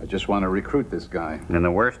 I just want to recruit this guy. In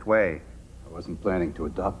the worst way. I wasn't planning to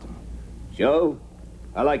adopt him. Joe,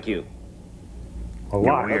 I like you. A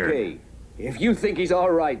lot. Okay. If you think he's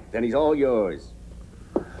all right, then he's all yours.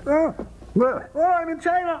 Oh, I'm in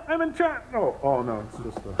China. I'm in China. Oh no, it's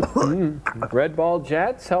just a... Red ball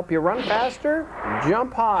jets help you run faster,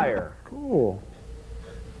 jump higher. Cool.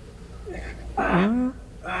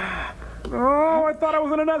 Oh, I thought I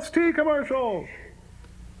was in an ST commercial.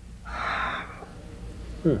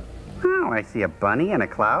 Oh, I see a bunny and a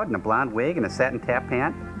cloud and a blonde wig and a satin tap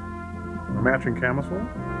pant. A matching camisole.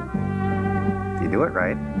 You do it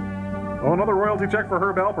right. Oh, another royalty check for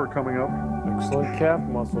Herb Alpert coming up. Excellent calf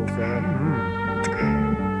muscles there.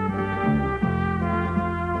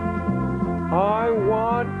 I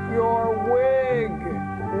want your wig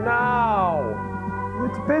now.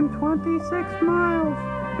 It's been 26 miles.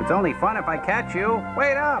 It's only fun if I catch you.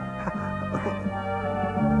 Wait up.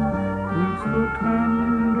 It's the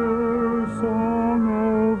tender song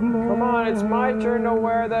of love. Come on, it's my turn to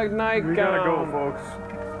wear the nightgown. We gotta go, folks.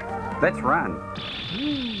 Let's run.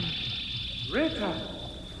 Rita!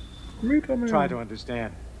 Rita, man. Try to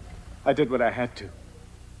understand. I did what I had to.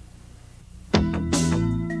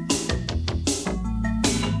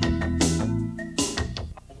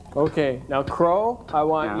 Okay, now Crow, I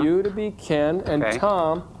want you to be Ken, and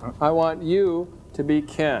Tom, I want you to be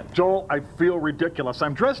Ken. Joel, I feel ridiculous.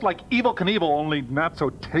 I'm dressed like Evel Knievel, only not so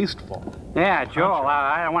tasteful. Yeah, Joel,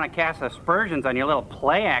 I don't want to cast aspersions on your little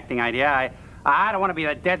play acting idea. I don't want to be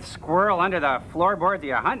the dead squirrel under the floorboards of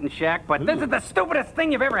your hunting shack, but this is the stupidest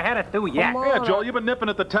thing you've ever had to do yet. Yeah, Joel, you've been nipping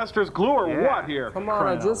at the tester's glue or what here? Come on,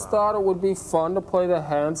 I just thought it would be fun to play the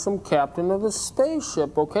handsome captain of the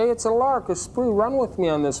spaceship, okay? It's a lark, a spree. Run with me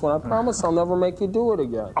on this one. I promise I'll never make you do it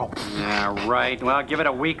again. Oh. Yeah, right. Well, give it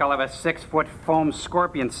a week, I'll have a 6-foot foam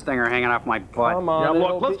scorpion stinger hanging off my butt. Come on. Yeah,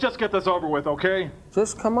 look, let's just get this over with, okay?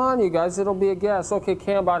 Just come on, you guys. It'll be a guess. Okay,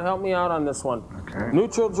 Cambot, help me out on this one. Okay.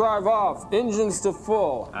 Neutral drive off. Engines to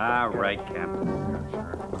full. All right,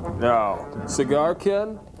 Captain. Now, cigar,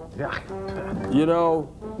 Ken? Yeah. You know,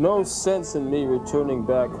 no sense in me returning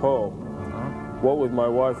back home. What with my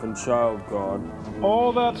wife and child gone.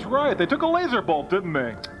 Oh, that's right. They took a laser bolt, didn't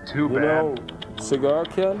they? Too bad. You know, cigar,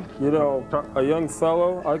 Ken? You know, a young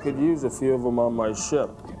fellow, I could use a few of them on my ship.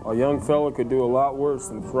 A young fellow could do a lot worse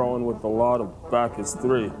than throwing with a lot of Bacchus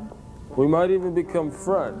 3. We might even become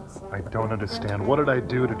friends. I don't understand. What did I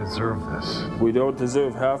do to deserve this? We don't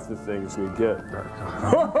deserve half the things we get.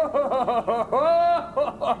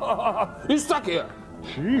 You're stuck here.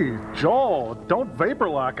 Gee, Joel, don't vapor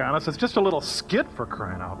lock on us. It's just a little skit for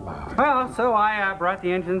crying out loud. Well, so I brought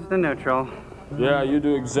the engines to neutral. Yeah, you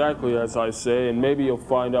do exactly as I say, and maybe you'll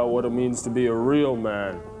find out what it means to be a real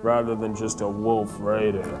man, rather than just a wolf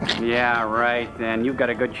raider. Yeah, right. And you've got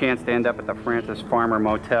a good chance to end up at the Francis Farmer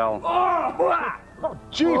Motel. Oh,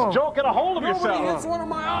 jeez, Joe, get a hold of yourself. Nobody hits one of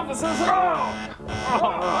my officers.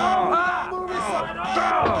 Move aside.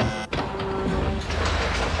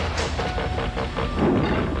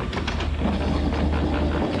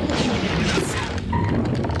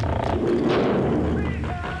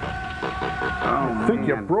 I think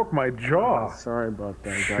you broke my jaw. Oh, sorry about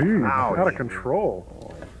that. Jeez, out of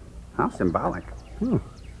control. How symbolic.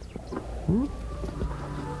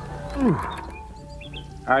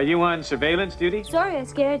 Are you on surveillance duty? Sorry I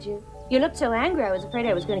scared you. You looked so angry, I was afraid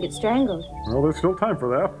I was going to get strangled. Well, there's still time for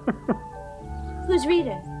that. Who's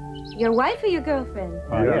Rita? Your wife or your girlfriend?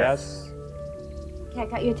 Yes. Can I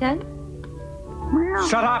cut your tongue?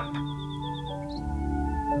 Shut up!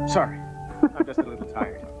 Sorry. I'm just a little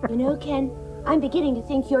tired. You know, Ken, I'm beginning to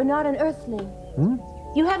think you're not an earthling.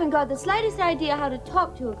 You haven't got the slightest idea how to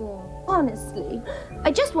talk to a girl. Honestly.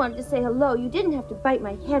 I just wanted to say hello. You didn't have to bite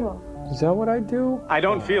my head off. Is that what I do? I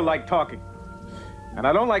don't feel like talking. And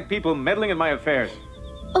I don't like people meddling in my affairs.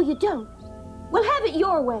 Oh, you don't? Well, have it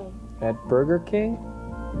your way. At Burger King?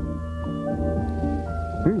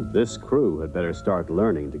 This crew had better start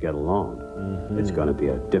learning to get along. It's going to be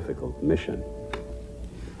a difficult mission.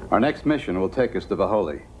 Our next mission will take us to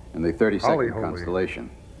Vaholi in the 32nd constellation.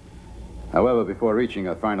 However, before reaching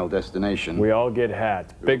our final destination, we all get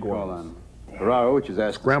hats, big ones. Carraro, which has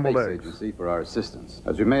asked the Space Agency for our assistance.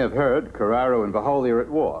 As you may have heard, Carraro and Vaholi are at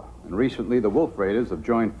war, and recently the Wolf Raiders have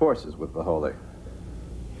joined forces with Vaholi.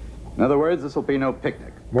 In other words, this will be no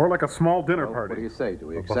picnic. More like a small dinner party. What do you say? Do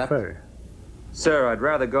we accept? Buffet. Sir, I'd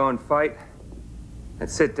rather go and fight than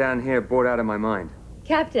sit down here bored out of my mind.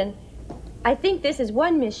 Captain, I think this is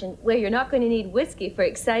one mission where you're not going to need whiskey for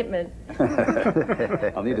excitement.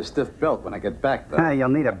 I'll need a stiff belt when I get back, though. You'll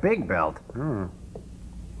need a big belt.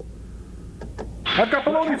 I've got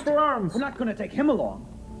Polonius for arms. We're not going to take him along.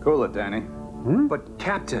 Cool it, Danny. But,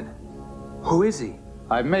 Captain, who is he?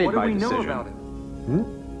 I've made what my do we decision. know about him?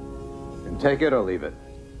 You can take it or leave it.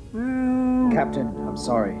 Captain, I'm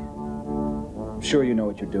sorry. I'm sure you know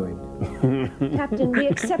what you're doing. Captain, we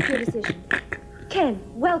accept your decision. Ken,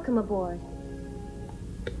 welcome aboard.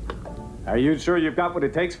 Are you sure you've got what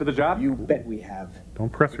it takes for the job? You bet we have.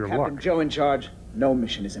 Don't press your Captain luck. Joe in charge. No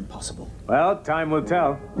mission is impossible. Well, time will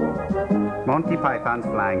tell. Monty Python's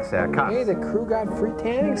Flying Circus. Hey, the crew got free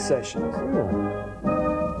tanning sessions.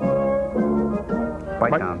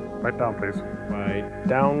 Bite down. Bite down, please. Bite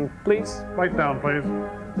down, please. Bite down, please.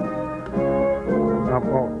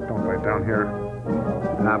 Oh, don't bite down here.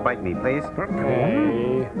 Bite me, please.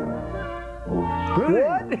 Hey.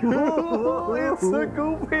 What? It's the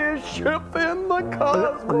goofiest ship in the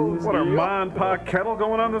cosmos. What, a Ma and Pa kettle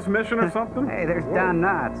going on this mission or something? Hey, there's Don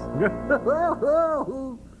Knotts.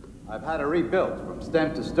 I've had it rebuilt from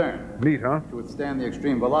stem to stern. Neat, huh? To withstand the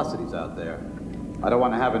extreme velocities out there. I don't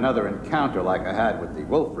want to have another encounter like I had with the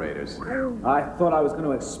Wolf Raiders. I thought I was going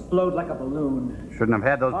to explode like a balloon. Shouldn't have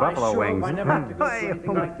had those buffalo sure wings. I never have to go through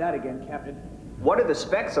anything like that again, Captain. What are the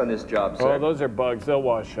specs on this job, sir? Oh, those are bugs. They'll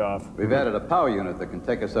wash off. We've added a power unit that can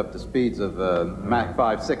take us up to speeds of Mach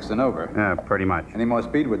 5.6 and over. Yeah, pretty much. Any more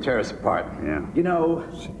speed would tear us apart. Yeah. You know,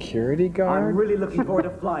 security guard? I'm really looking forward to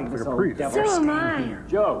flying this old devil. So am I.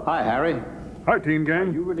 Joe. Hi, Harry. Hi, Teen Gang.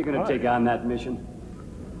 Are you really going to take on that mission?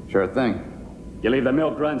 Sure thing. You leave the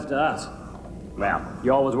milk runs to us. Well,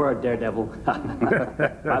 you always were a daredevil.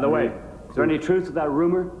 By the way, is there any truth to that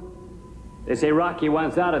rumor? They say Rocky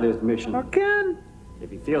wants out of this mission. Again? If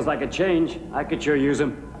he feels like a change, I could sure use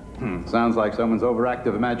him. Sounds like someone's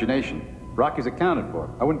overactive imagination. Rocky's accounted for.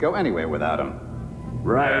 I wouldn't go anywhere without him.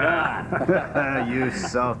 Right on. You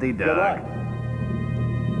salty Good dog. luck.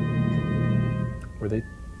 Were they?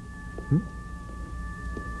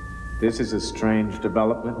 This is a strange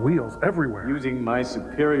development. Wheels everywhere. Using my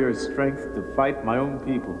superior strength to fight my own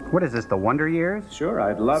people. What is this, the Wonder Years? Sure,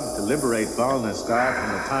 I'd love to liberate Valnestar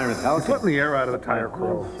from the tyrant Halcyon. Let's let the air out of the tire,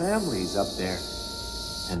 Crow. Family's up there.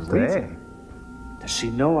 And Hey. Rita, does she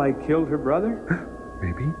know I killed her brother?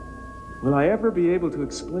 Maybe. Will I ever be able to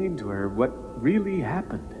explain to her what really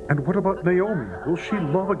happened? And what about Naomi? Will she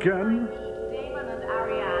love again?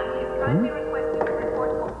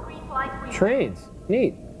 Trains.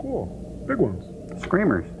 Neat. Cool. Big ones.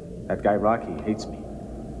 Screamers. That guy Rocky hates me.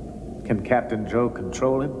 Can Captain Joe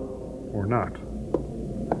control him? Or not?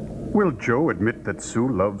 Will Joe admit that Sue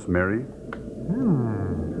loves Mary?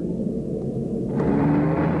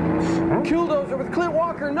 Killdozer with Clint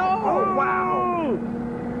Walker. No! Oh, wow!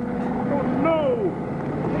 Oh,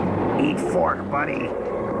 no! Eat fork, buddy.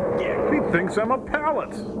 He thinks I'm a pallet.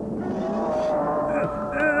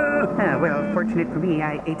 Well, fortunate for me,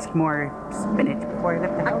 I ate some more spinach before I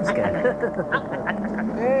left the house.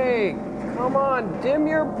 Hey, come on, dim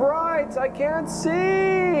your brights. I can't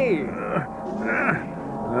see.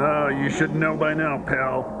 Oh, you should know by now,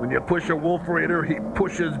 pal. When you push a Wolf Raider, he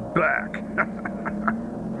pushes back.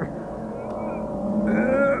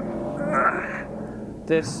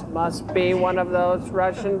 This must be one of those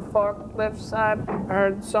Russian forklifts I've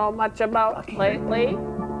heard so much about lately.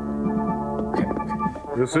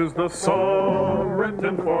 This is the song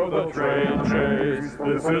written for the train chase.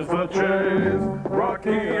 This is the chase, Rocky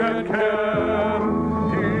and Ken.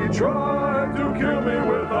 He tried to kill me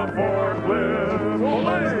with a forklift.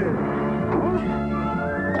 Olay!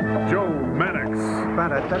 Joe Mannix.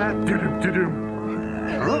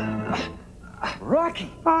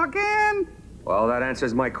 Rocky! Again? Well, that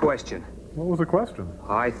answers my question. What was the question?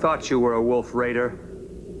 I thought you were a Wolf Raider.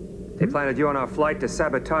 They planted you on our flight to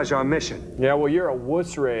sabotage our mission. Yeah, well, you're a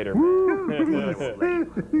wuss raider. What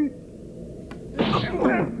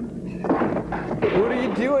are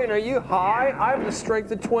you doing? Are you high? I have the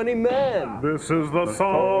strength of 20 men. This is the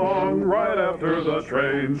song right after the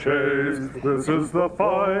train chase. This is the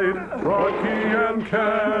fight, Rocky and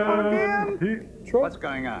Ken. What's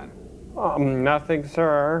going on? Nothing,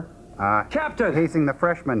 sir. Captain! Hazing the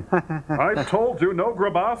freshman. I told you no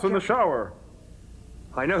grabas in the shower.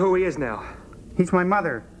 I know who he is now. He's my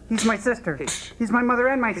mother. He's my sister. He's my mother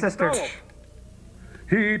and my sister.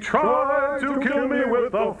 He tried to kill me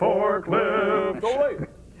with a forklift. Go away.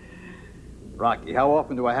 Rocky, how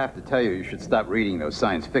often do I have to tell you you should stop reading those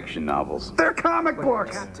science fiction novels? They're comic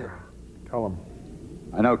books. Tell him.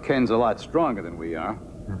 I know Ken's a lot stronger than we are.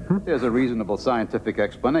 There's a reasonable scientific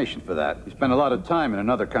explanation for that. We spend a lot of time in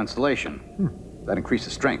another constellation. That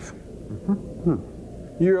increases strength.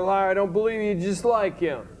 You're a liar. I don't believe you just like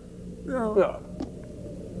him. No.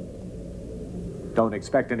 Don't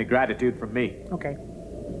expect any gratitude from me. Okay.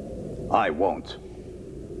 I won't.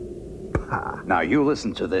 Now you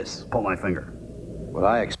listen to this. Pull my finger. What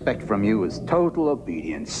I expect from you is total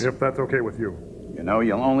obedience. If that's okay with you. You know,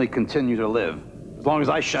 you'll only continue to live as long as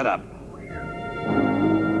I shut up.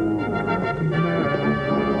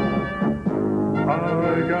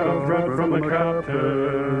 I got a threat from the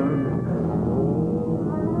captain.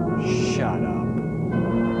 Shut up.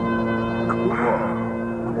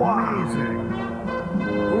 Amazing.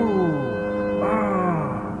 Ooh.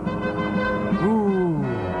 Ooh.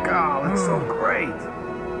 God, that's so great.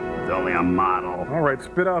 It's only a model. All right,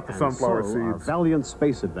 spit out the sunflower So our seeds. valiant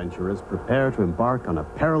space adventurers prepare to embark on a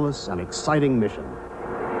perilous and exciting mission.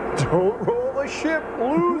 Don't roll the ship.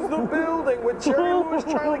 Lose the building with Jerry Lewis,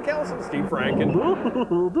 Charlie Kelson, Steve Franken.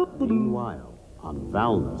 Meanwhile, on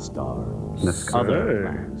Valnestar, other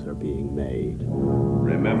plans are being made.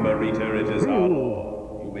 Remember, Rita, it is our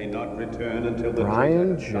law. You may not return until the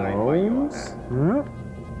Brian traitor has died by your Jones? hand.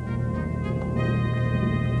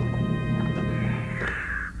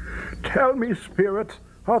 Tell me, spirit,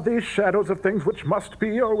 are these shadows of things which must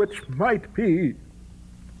be or which might be?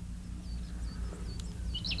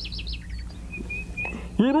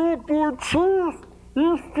 You don't do cheese.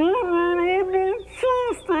 You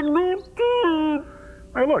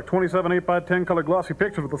Hey, look, 27 8x10 color glossy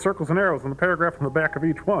pictures with the circles and arrows and the paragraph on the back of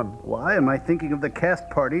each one. Why am I thinking of the cast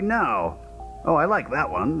party now? Oh, I like that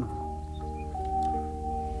one.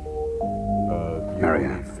 You owe me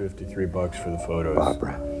 $53 for the photos.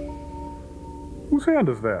 Barbara. Whose hand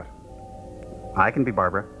is that? I can be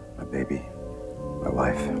Barbara. My baby. My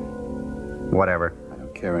wife. Whatever. I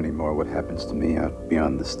don't care anymore what happens to me out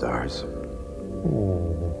beyond the stars.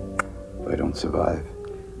 If I don't survive,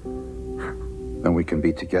 then we can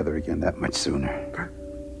be together again that much sooner.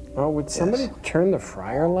 Oh, would somebody turn the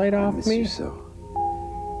fryer light off I miss me? you so.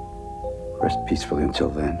 Rest peacefully until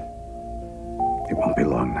then. It won't be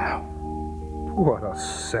long now. What a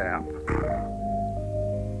sap.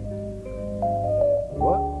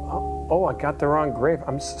 What? Oh, I got the wrong grave.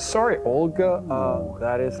 I'm sorry, Olga.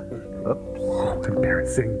 That is... Oops.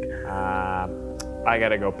 Embarrassing. I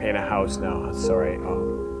gotta go paint a house now. Sorry.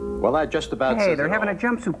 Well, I just about Hey, says they're it having all. a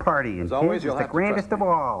jumpsuit party, and As always, his is you'll the have to trust grandest of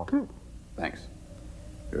all. Thanks.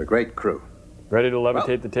 You're a great crew. Ready to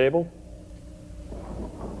levitate the table?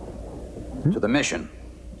 To the mission.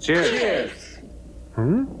 Cheers.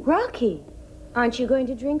 Rocky, aren't you going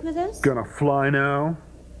to drink with us? Gonna fly now?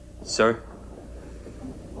 Sir,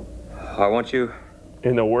 I want you...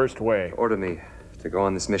 In the worst way. to order me to go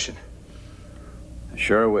on this mission. I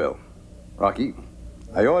sure will. Rocky,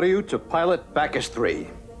 I order you to pilot Bacchus 3.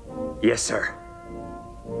 Yes, sir.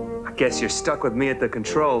 I guess you're stuck with me at the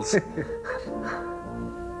controls.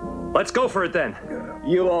 Let's go for it then.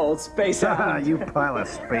 You old space hound. You pile of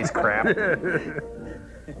spacecraft.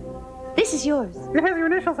 This is yours. It has your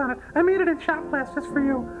initials on it. I made it in shop class just for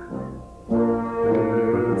you.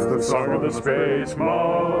 It's the song of the space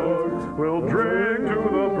mugs. We'll drink to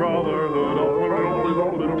the brotherhood of...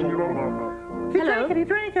 Hello? He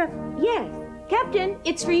drank it. Yes. Captain,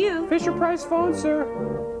 it's for you. Fisher Price phone, sir.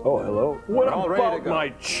 Oh, hello. What all ready about to go. my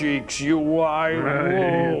cheeks, you wide?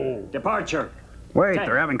 Whoa. Departure. Wait, 10,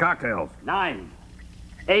 they're having cocktails. 9,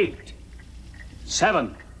 8,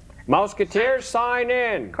 7. Musketeers, sign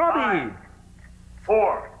in. Kobe.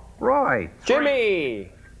 4, Roy. Jimmy.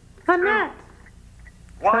 Annette.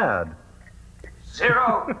 Chad.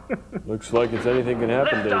 0. Looks like it's anything can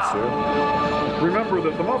happen day, sir. Remember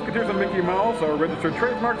that the Musketeers and Mickey Mouse are registered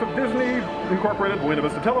trademarks of Disney Incorporated, Buena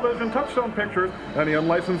Vista Television, Touchstone Pictures. Any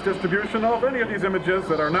unlicensed distribution of any of these images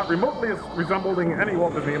that are not remotely resembling any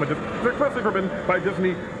Walt Disney images is expressly forbidden by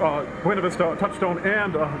Disney, Buena Vista, Touchstone,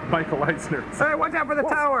 and Michael Eisner. Hey, watch out for the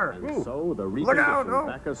tower! And so the Look out, reconditioned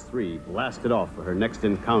Bacchus 3 blasted off for her next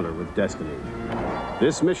encounter with destiny.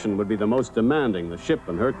 This mission would be the most demanding the ship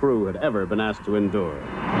and her crew had ever been asked to endure.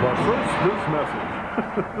 But first, this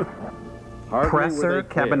message. Hardly were Presser, they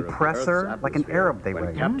cabin clear of the presser, Earth's like an atmosphere Arab they when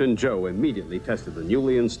were. Captain Joe immediately tested the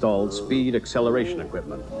newly installed speed acceleration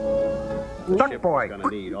equipment. The Duck ship boy. was going to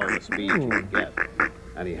need all the speed she could get,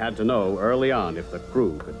 and he had to know early on if the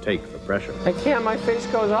crew could take the pressure. I can't. My face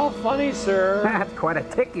goes all funny, sir. That's quite a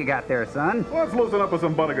tick you got there, son. Let's loosen up with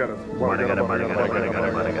some butter-gutters.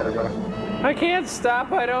 I can't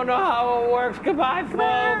stop. I don't know how it works. Goodbye,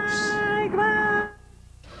 folks. Goodbye.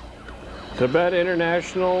 Tibet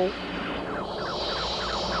International.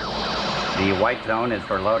 The white zone is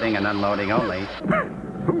for loading and unloading only.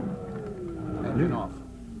 Engine off.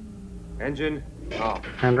 Engine off.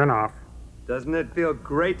 Engine off. Doesn't it feel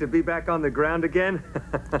great to be back on the ground again?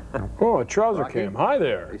 Oh, a trouser Rocky? cam. Hi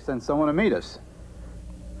there. They sent someone to meet us.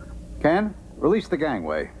 Ken, release the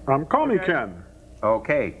gangway. Call me Ken.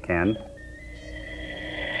 Okay, Ken.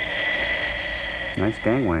 Nice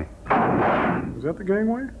gangway. Is that the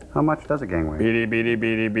gangway? How much does a gangway? Beady, beady,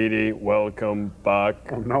 beady, beady. Welcome back.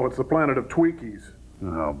 Oh, no, it's the planet of Tweakies.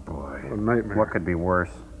 Oh, boy. What a nightmare. What could be worse?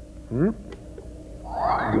 It's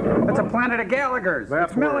a planet of Gallagher's.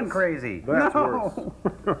 That's it's milling worse. crazy. That's no.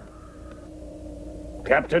 worse.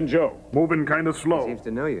 Captain Joe. Moving kind of slow. Seems to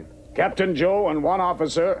know you. Captain Joe and one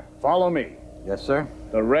officer, follow me. Yes, sir?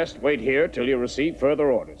 The rest wait here till you receive further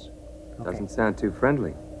orders. Doesn't sound too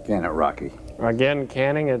friendly. Can it, Rocky? Again,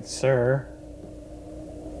 canning it, sir.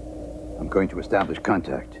 I'm going to establish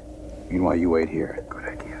contact. Meanwhile, you wait here. Good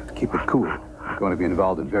idea. Keep it cool. I'm going to be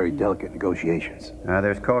involved in very delicate negotiations.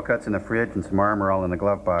 There's cold cuts in the fridge and some armor all in the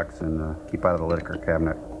glove box, and keep out of the liquor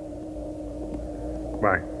cabinet.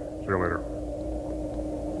 Bye. See you later.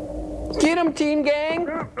 Get him, teen gang.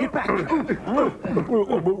 Get back.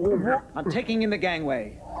 I'm taking in the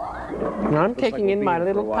gangway. I'm taking in my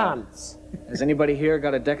little pants. Has anybody here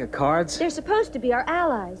got a deck of cards? They're supposed to be our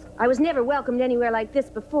allies. I was never welcomed anywhere like this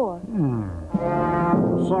before.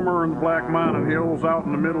 Summer in the Black Mountain Hills out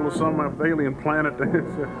in the middle of some alien planet.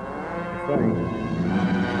 It's funny.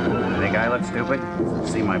 think I look stupid?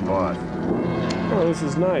 See my boss. Oh, this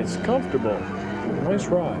is nice. Comfortable. Nice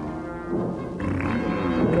ride.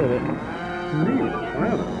 Look at it.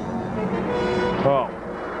 Oh,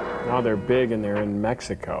 now they're big and they're in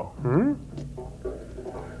Mexico. Hmm?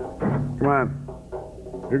 Come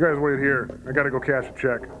on. You guys wait here. I gotta go cash a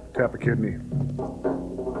check. Tap a kidney.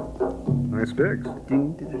 Nice digs.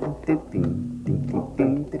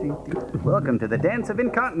 Welcome to the dance of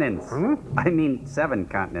incontinence. I mean, 7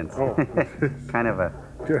 continents. Oh. Kind of a...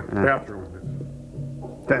 bathroom.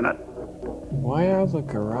 Turn it. Why are the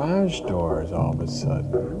garage doors all of a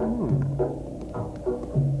sudden?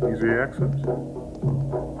 Easy access.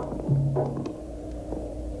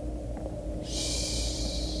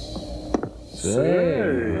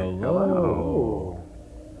 Say hello.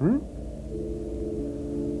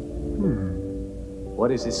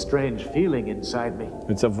 What is this strange feeling inside me?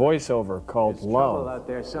 It's a voiceover called There's trouble Love. out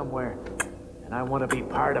there somewhere, and I want to be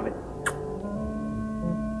part of it.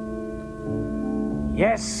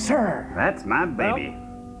 Yes, sir. That's my baby.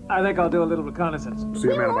 Well, I think I'll do a little reconnaissance. We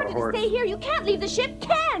were ordered to stay here. You can't leave the ship.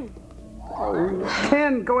 Ken!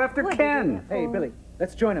 Ken, go after Ken. Hey, Billy,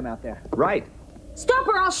 let's join him out there. Right. Stop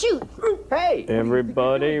or I'll shoot. Hey!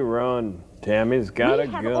 Everybody run. Tammy's got a We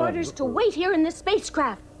have gun. orders to wait here in this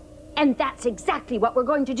spacecraft. And that's exactly what we're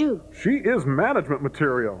going to do. She is management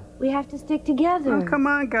material. We have to stick together. Oh, come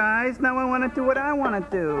on, guys. Now I want to do what I want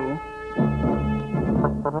to do.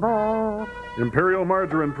 Imperial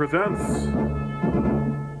Margarine presents...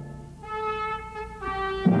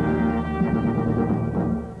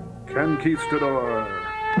 Conquistador.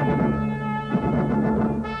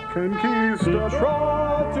 Conquistador.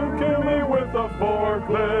 Try to kill me with a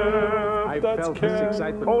forklift. I That's felt Ken. this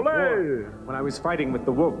excitement Ole! before when I was fighting with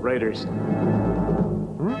the Wolf Raiders. Step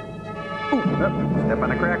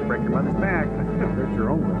on a crack, break your mother's back. There's your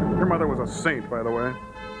own. Your mother was a saint, by the way.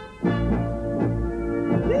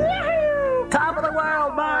 Top of the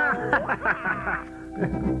world, Ma!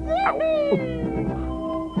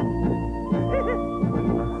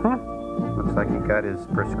 Looks like he got his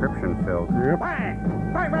prescription filled. Yep.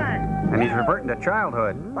 Bang! Bang, bang! And he's reverting to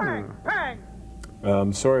childhood. Bang, bang!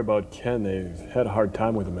 Sorry about Ken. They've had a hard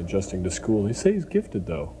time with him adjusting to school. They say he's gifted,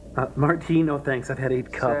 though. Martine, no thanks. I've had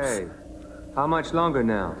 8 cups. Say, how much longer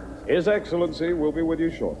now? His Excellency will be with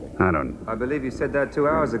you shortly. I believe you said that 2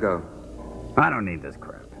 hours ago. I don't need this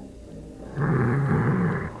crap.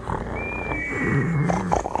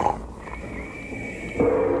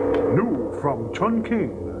 New from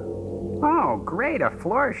Chungking. Oh, great, a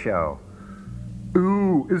floor show.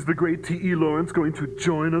 Ooh, is the great T.E. Lawrence going to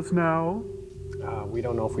join us now? We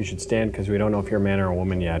don't know if we should stand because we don't know if you're a man or a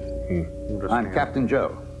woman yet. I'm Captain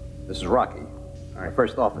Joe. This is Rocky, our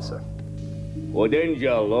first officer.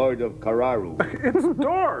 Odenja, Lord of Kararu. It's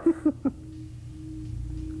Dorf!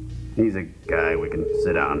 He's a guy we can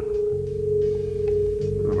sit on.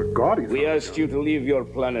 Oh, God, We asked you to leave your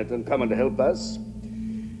planet and come and help us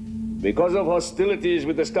because of hostilities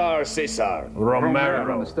with the star Caesar. I don't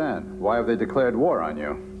understand. Why have they declared war on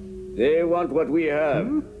you? They want what we have.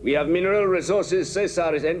 We have mineral resources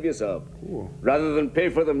Caesar is envious of. Rather than pay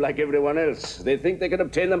for them like everyone else, they think they can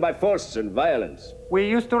obtain them by force and violence. We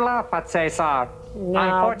used to laugh at Caesar.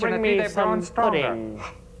 Unfortunately, they've grown stronger.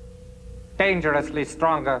 Dangerously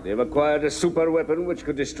stronger. They've acquired a super weapon which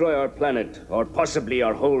could destroy our planet, or possibly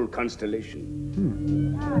our whole constellation.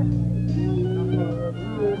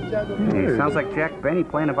 Hey, sounds like Jack Benny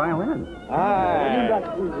playing a violin.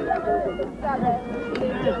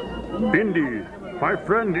 Indy, my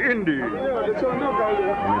friend Indy.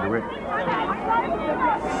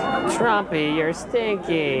 Trumpy, you're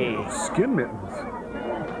stinky. Skin mittens.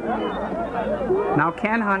 Now,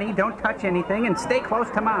 Ken, honey, don't touch anything and stay close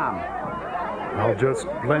to Mom. I'll just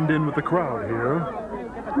blend in with the crowd here.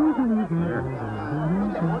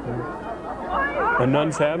 A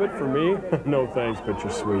nun's habit for me? No thanks, but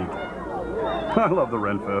you're sweet. I love the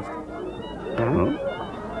Renfest.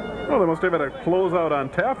 Oh, they must have had a closeout on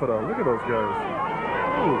taffeta. Look at those guys.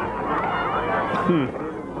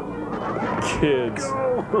 Kids.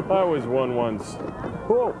 I was one once.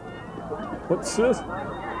 Whoa. What's this?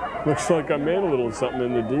 Looks like I made a little something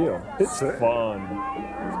in the deal. It's fun.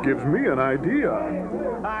 This gives me an idea.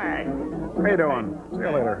 Hi. How you doing? See you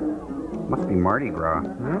later. Must be Mardi Gras.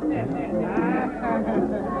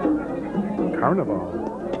 Carnival.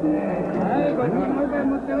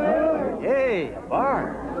 Hey, a bar.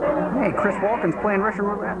 Hey, Chris Walken's playing Russian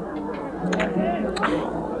roulette.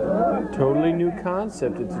 Totally new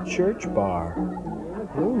concept. It's a church bar.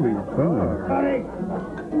 Holy bar.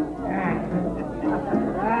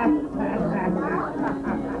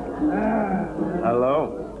 Hello.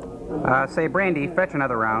 I Say, Brandy, fetch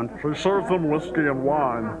another round. We serve them whiskey and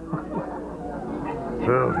wine.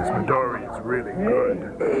 Oh, this Midori is really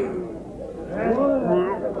good.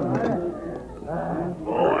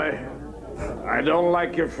 Boy, I don't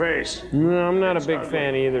like your face. No, I'm not a big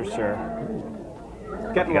fan either, sir.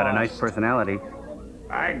 You got a nice personality.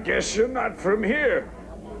 I guess you're not from here.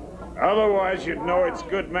 Otherwise, you'd know it's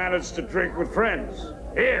good manners to drink with friends.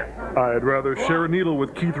 Here. I'd rather share a needle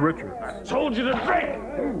with Keith Richards. Told you to drink.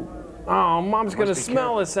 Oh, Mom's gonna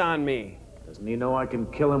smell this on me. Doesn't he know I can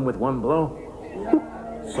kill him with one blow?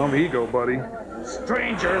 Some ego, buddy.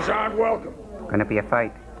 Strangers aren't welcome. Gonna be a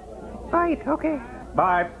fight. Fight, okay.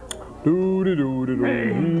 Bye. Doo-dee-doo-dee-doo.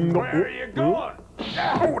 Hey, where are you going?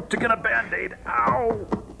 Oh, to get a Band-Aid. Ow!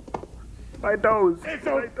 My toes. It's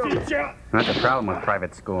a teacher. That's a problem with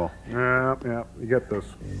private school. Yeah, you get this.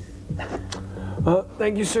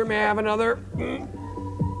 Thank you, sir. May I have another?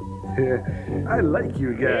 Yeah, I like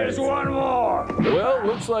you guys. Here's one more. Well,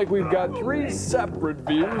 looks like we've got 3 separate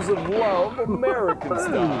views of love, American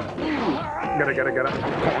style. Get it.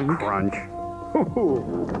 Crunch.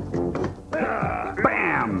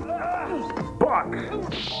 Bam! Buck!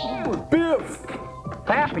 Biff!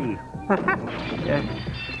 Pappy! Yeah.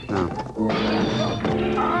 No.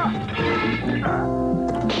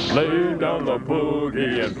 Lay down the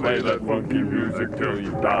boogie and play that funky music till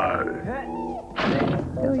you die.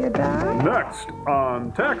 Till you die? Next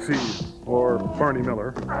on Taxi, or Barney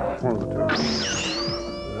Miller, one of the two.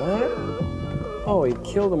 What? Oh, he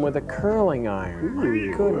killed him with a curling iron.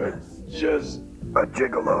 Ooh, goodness. Just a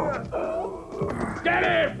gigolo. Get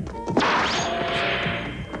him!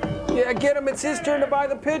 Yeah, get him. It's his turn to buy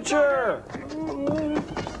the pitcher.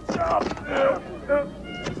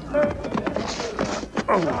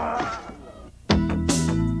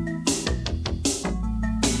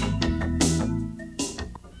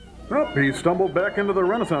 Oh, he stumbled back into the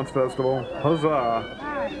Renaissance Festival. Huzzah.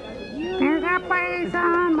 There's a place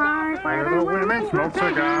on Mars where the women smoke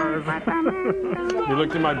cigars. You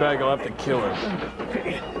looked in my bag, I'll have to kill her.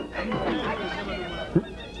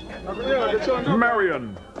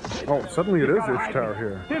 Marion. Oh, suddenly it is Ishtar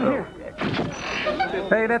here. Here.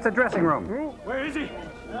 Hey, that's a dressing room. Where is he?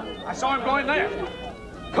 I saw him going there.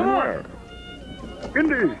 Come on.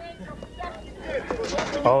 Indy.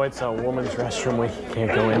 Oh, it's a woman's restroom. We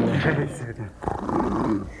can't go in there.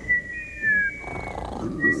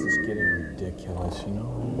 This is getting ridiculous, you know?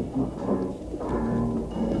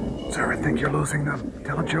 Sir, I think you're losing them.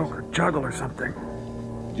 Tell a joke or juggle or something.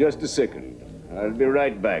 Just a second. I'll be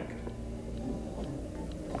right back.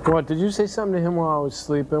 What, did you say something to him while I was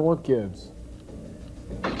sleeping? What gives?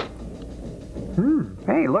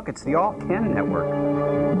 Hey, look, it's the All Ken Network.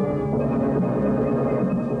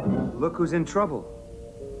 Look who's in trouble.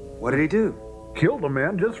 What did he do? Killed a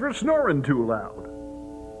man just for snoring too loud.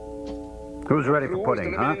 Who's ready for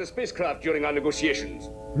pudding, huh? in the spacecraft during our negotiations.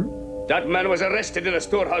 That man was arrested in a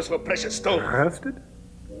storehouse for precious stones. Arrested?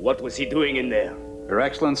 What was he doing in there? Your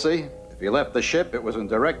Excellency, if he left the ship, it was in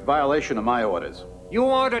direct violation of my orders. You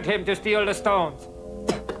ordered him to steal the stones.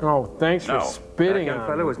 Oh, thanks for spitting That young on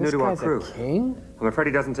fellow me. was new This to our guy's a crew. king? I'm afraid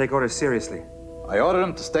he doesn't take orders seriously. I ordered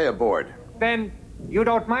him to stay aboard. Then you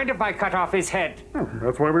don't mind if I cut off his head?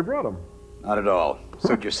 That's why we brought him. Not at all.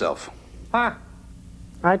 Suit yourself. Huh?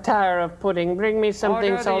 I tire of pudding. Bring me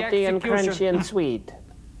something Order the salty and execution. crunchy and sweet.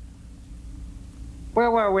 Where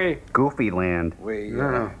were we? Goofy Land.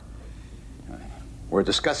 We're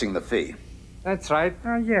discussing the fee. That's right.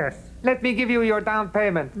 Oh, yes. Let me give you your down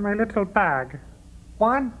payment. My little bag.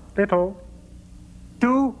 1, Little.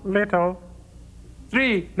 2, Little.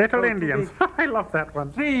 3. Little Indians. I love that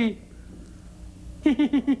one. 3.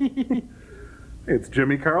 It's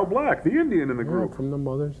Jimmy Carl Black, the Indian in the group. From the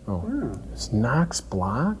Mothers? Oh. It's Knox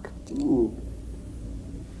Block? We'll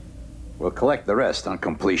collect the rest on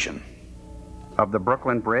completion. Of the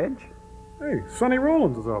Brooklyn Bridge? Hey, Sonny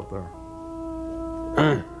Rollins is out there.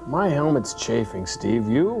 My helmet's chafing, Steve.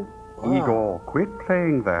 You? Eagle, quit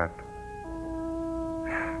playing that.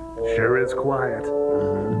 Sure is quiet.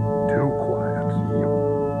 Too quiet.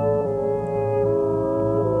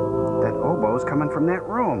 That oboe's coming from that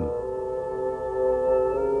room.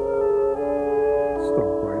 It's the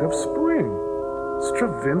Rite of Spring.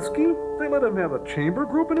 Stravinsky? They let him have a chamber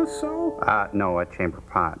group in his cell? No, a chamber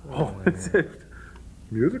pot. Oh, it's a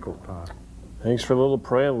musical pot. Thanks for the little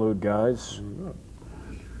prelude, guys.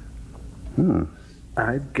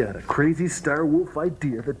 I've got a crazy Star Wolf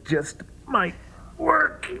idea that just might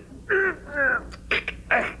work.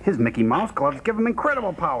 His Mickey Mouse gloves give him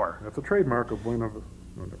incredible power. That's a trademark of one of us.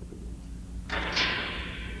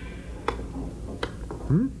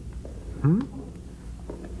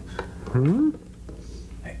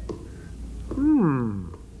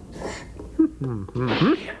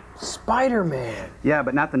 Spider-Man. Yeah,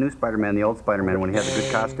 but not the new Spider-Man, the old Spider-Man when he had the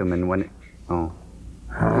good costume and when... Oh.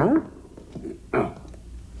 Huh?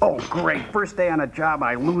 Oh, great. First day on a job,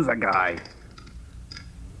 I lose a guy.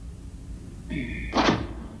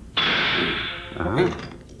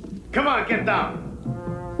 Come on, get down.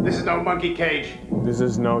 This is no monkey cage. This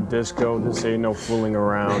is no disco. This ain't no fooling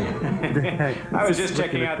around. I was just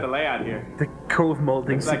checking out the layout here. The cove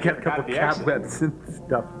moldings Looks like to get a you couple got the cobwebs and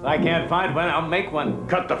stuff. If I can't find one, I'll make one.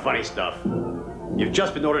 Cut the funny stuff. You've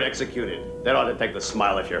just been ordered executed. That ought to take the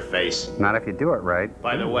smile off your face. Not if you do it right.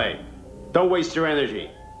 By the way, don't waste your energy.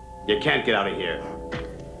 You can't get out of here.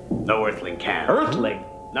 No Earthling can. Earthling?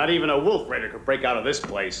 Not even a Wolf Raider could break out of this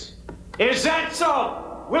place. Is that so?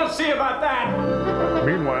 We'll see about that.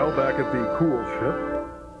 Meanwhile, back at the cool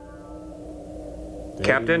ship.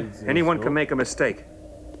 Captain, anyone can make a mistake.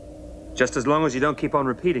 Just as long as you don't keep on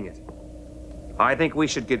repeating it. I think we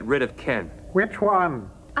should get rid of Ken. Which one?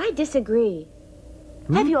 I disagree.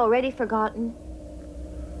 Have you already forgotten?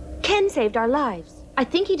 Ken saved our lives. I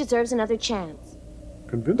think he deserves another chance.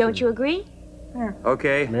 Convincing. Don't you agree?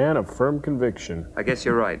 Okay. Man of firm conviction. I guess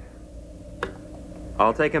you're right.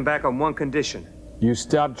 I'll take him back on one condition. You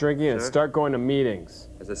stop drinking and start going to meetings.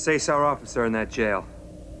 As a Cesar officer in that jail.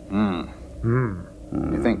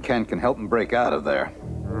 You think Ken can help him break out of there?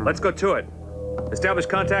 Let's go to it. Establish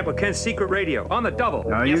contact with Ken's secret radio. On the double.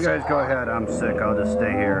 No, you guys go ahead. I'm sick. I'll just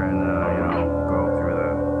stay here and, go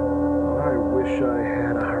through I wish I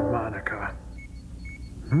had a harmonica.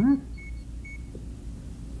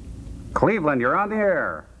 Cleveland, you're on the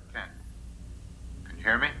air. Can you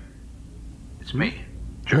hear me? It's me.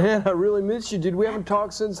 Man, I really miss you, dude. We haven't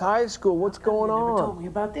talked since high school. What's going Never told on? me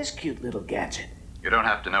about this cute little gadget. You don't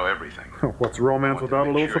have to know everything. What's romance without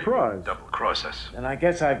a little surprise? Double cross us. And I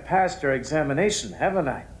guess I've passed your examination, haven't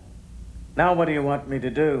I? Now what do you want me to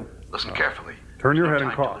do? Listen carefully. Turn your head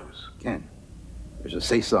and cough. Ken, there's a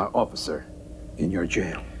Cesar officer in your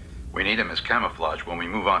jail. We need him as camouflage when we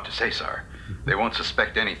move on to Cesar. They won't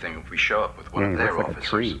suspect anything if we show up with one of their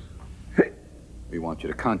officers. We want you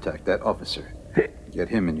to contact that officer. Get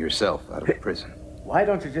him and yourself out of prison. Why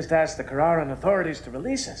don't you just ask the Carraran authorities to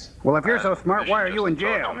release us? Well, if you're so smart, why are you in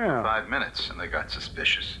jail? For 5 minutes, and they got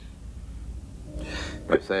suspicious. If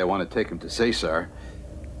I say I want to take him to Cesar,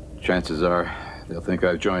 chances are they'll think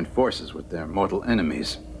I've joined forces with their mortal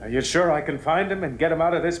enemies. Are you sure I can find him and get him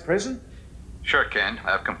out of this prison? Sure, Ken.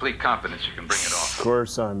 I have complete confidence you can bring it off. Of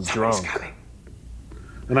course, I'm drunk.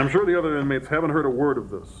 And I'm sure the other inmates haven't heard a word of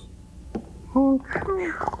this.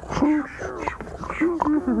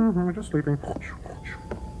 Just sleeping.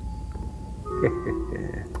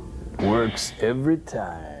 Works every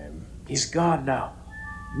time. He's gone now.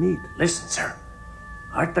 Neat. Listen, sir.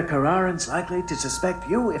 Aren't the Carrarans likely to suspect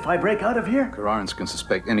you if I break out of here? Carrarans can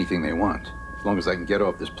suspect anything they want, as long as I can get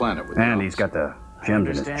off this planet with And he's got the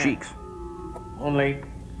gems in his cheeks. Only,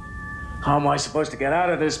 how am I supposed to get out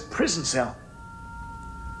of this prison cell?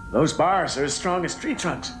 Those bars are as strong as tree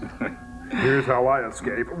trunks. Here's how I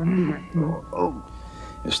escape.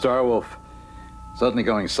 Is Starwolf suddenly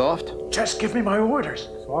going soft? Just give me my orders.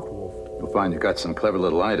 Soft wolf. You'll find you've got some clever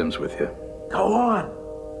little items with you. Go on.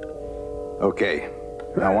 Okay.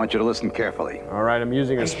 Now I want you to listen carefully. All right, I'm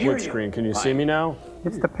using a split screen. Can you see me now?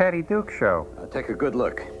 It's the Patty Duke show. Now take a good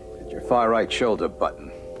look at your far right shoulder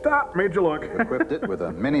button. Stop, made you look. We've equipped it with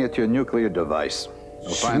a miniature nuclear device.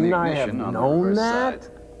 You'll find the Shouldn't I ignition have on the known reverse that?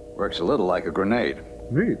 side. Works a little like a grenade.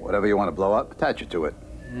 Neat. Whatever you want to blow up, attach it to it.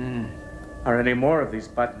 Are any more of these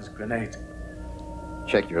buttons grenades?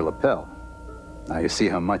 Check your lapel. Now you see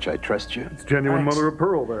how much I trust you? It's genuine Thanks. mother of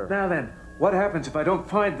pearl there. Now then, what happens if I don't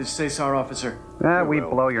find this Cesar officer? We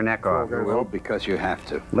blow your neck off. You will because you have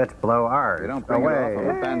to. Let's blow ours. If you don't bring it off, I'm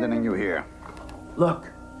abandoning you here. Look,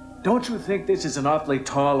 don't you think this is an awfully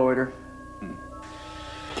tall order?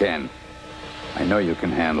 Ken, I know you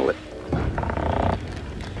can handle it.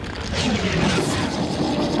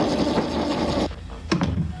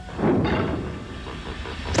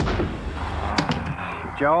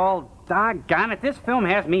 Joel, doggone it, this film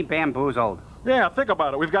has me bamboozled. Yeah, think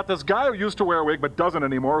about it. We've got this guy who used to wear a wig but doesn't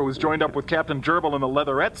anymore, who's joined up with Captain Gerbil in the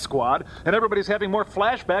Leatherette Squad, and everybody's having more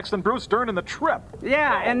flashbacks than Bruce Dern in The Trip.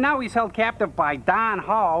 Yeah, and now he's held captive by Don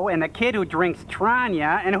Ho and the kid who drinks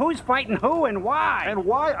Tranya, and who's fighting who and why? And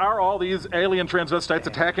why are all these alien transvestites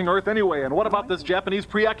attacking Earth anyway? And what about this Japanese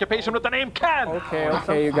preoccupation with the name Ken?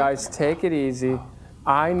 Okay, you guys, take it easy.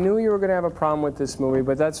 I knew you were going to have a problem with this movie,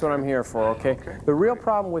 but that's what I'm here for, okay? The real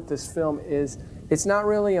problem with this film is it's not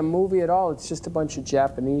really a movie at all. It's just a bunch of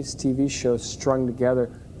Japanese TV shows strung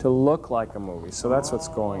together to look like a movie. So that's what's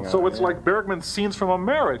going on. So it's like Bergman's Scenes from a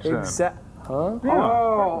Marriage, then. Huh?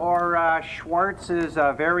 Oh, or Schwartz's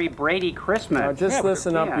Very Brady Christmas. Now just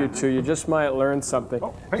listen up, you two. You just might learn something.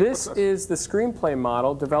 Hey, This is the screenplay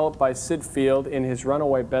model developed by Sid Field in his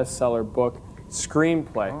runaway bestseller book,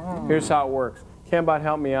 Screenplay. Here's how it works. Cambot,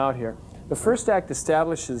 help me out here. The first act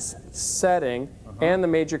establishes setting and the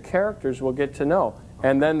major characters we'll get to know.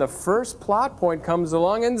 And then the first plot point comes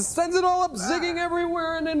along and sends it all up zigging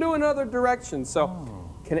everywhere and into another direction.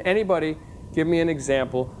 So can anybody give me an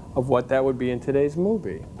example of what that would be in today's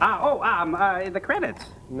movie? The credits.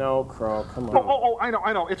 No, Crow, come on. Oh,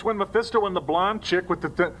 I know. It's when Mephisto and the blonde chick with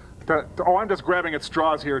oh, I'm just grabbing at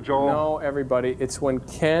straws here, Joel. No, everybody. It's when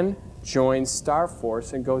Ken joins Star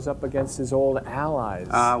Force and goes up against his old allies.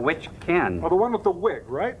 Which Ken? Oh, the one with the wig,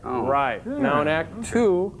 right? Oh. Right. Now in Act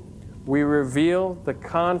 2, we reveal the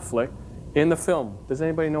conflict in the film. Does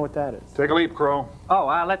anybody know what that is? Take a leap, Crow.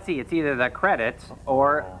 Oh, let's see. It's either the credits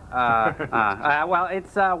or, well,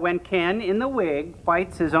 it's when Ken in the wig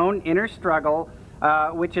fights his own inner struggle,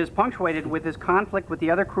 which is punctuated with his conflict with the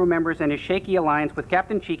other crew members and his shaky alliance with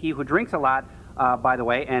Captain Cheeky, who drinks a lot, by the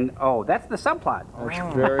way, and that's the subplot.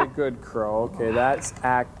 That's very good, Crow. Okay, that's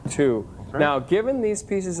Act 2. Now, given these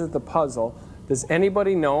pieces of the puzzle, does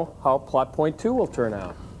anybody know how plot point 2 will turn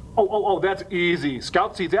out? Oh, that's easy.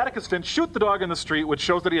 Scout sees Atticus Finch shoot the dog in the street, which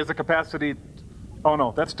shows that he has the capacity... Oh,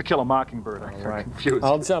 no, that's To Kill a Mockingbird. I'm confused.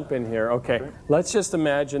 I'll jump in here. Okay, let's just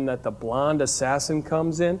imagine that the blonde assassin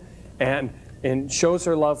comes in and shows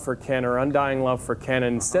her love for Ken, her undying love for Ken,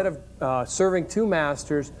 and instead of serving two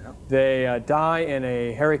masters, they die in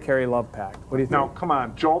a Harry-Carey love pact. What do you think? Now, come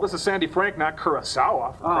on, Joel, this is Sandy Frank, not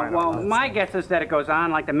Kurosawa. Well, my guess is that it goes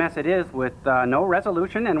on like the mess it is, with no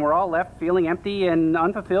resolution, and we're all left feeling empty and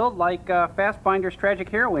unfulfilled like Fassbinder's tragic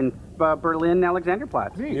heroine, Berlin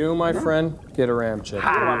Alexanderplatz. You, my friend, get a Ramjet.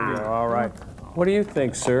 All right. What do you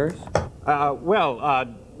think, sirs?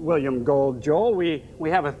 William Gold, Joel, we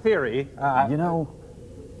have a theory. You know,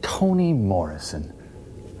 Toni Morrison,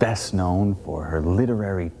 best known for her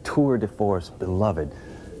literary tour de force Beloved,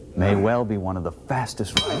 may well be one of the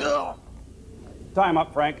fastest riders. Time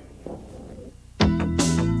up, Frank. And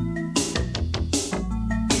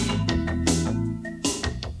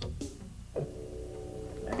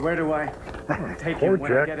where do I take him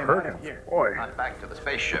when I get him out of here? Boy. Back to the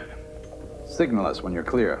spaceship. Signal us when you're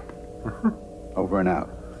clear. Over and out.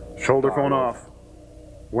 Shoulder phone off.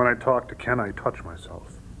 When I talk to Ken, I touch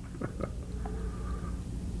myself.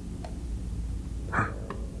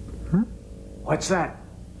 What's that?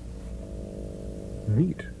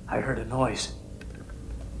 Neat. I heard a noise.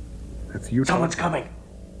 That's you. Someone's coming.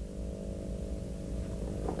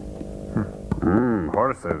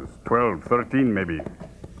 Horses. 12, 13 maybe.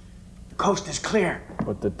 The coast is clear.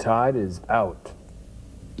 But the tide is out.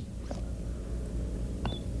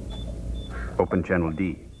 Open channel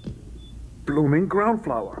D. Blooming ground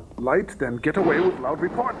flower. Light, then get away with loud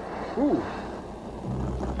report. Ooh.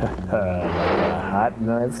 Like a hot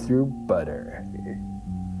knife through butter.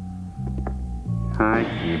 Hi,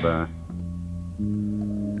 Kiba.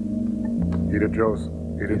 Eat it, Joe's.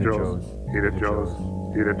 Eat it, Joe's. Eat it, Joe's.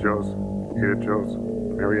 Eat it, Joe's. Eat it, Joe's.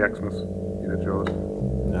 Merry Xmas. Eat it, Joe's.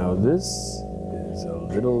 Now this is a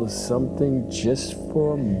little something just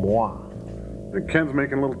for moi. I think Ken's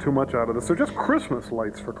making a little too much out of this. They're just Christmas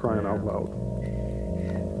lights, for crying out loud.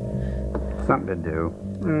 Something to do.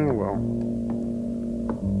 Oh, well.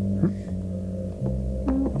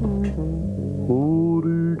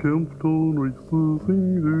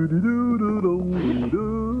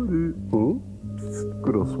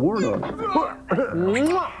 Could have sworn on.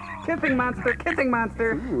 Kissing monster, kissing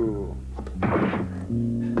monster. Ooh.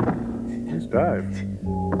 Nice dive.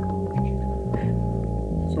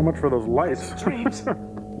 So much for those lights.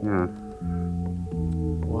 Yeah.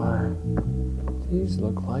 Why? These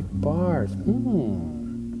look like bars.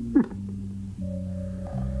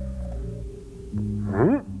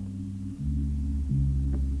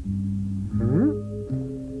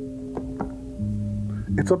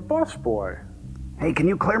 It's a bus boy. Hey, can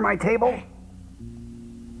you clear my table?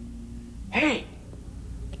 Hey!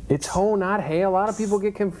 It's ho, not hey. A lot of people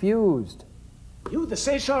get confused. You the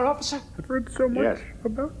Seychar officer? I've heard so much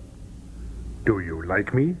about. Do you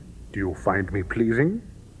like me? Do you find me pleasing?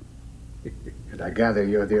 And I gather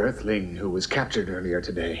you're the Earthling who was captured earlier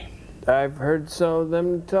today. I've heard some of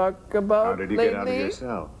them talk about How did you get out of your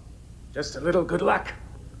cell? Just a little good luck.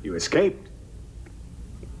 You escaped.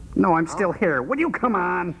 No, I'm still here. Would you come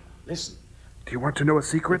on? Listen. Do you want to know a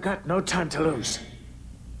secret? We've got no time to lose.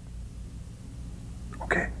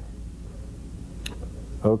 Okay.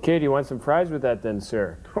 Okay, do you want some fries with that then,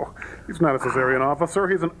 sir? Oh, he's not a Caesarean officer.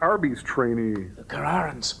 He's an Arby's trainee. The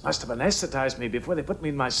Carrarans must have anesthetized me before they put me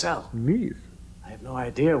in my cell. Neat. I have no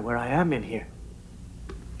idea where I am in here.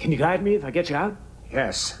 Can you guide me if I get you out?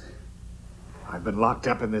 Yes. I've been locked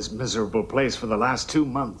up in this miserable place for the last 2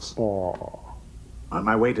 months. Oh. On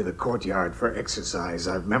my way to the courtyard for exercise,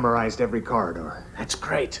 I've memorized every corridor. That's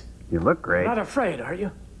great. You look great. You're not afraid, are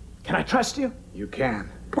you? Can I trust you? You can.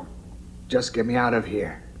 Just get me out of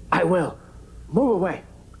here. I will. Move away.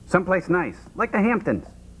 Someplace nice, like the Hamptons.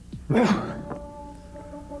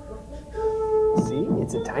 See,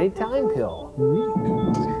 it's a tiny time pill.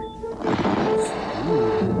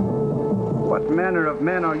 What manner of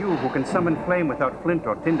man are you who can summon flame without flint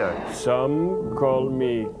or tinder? Some call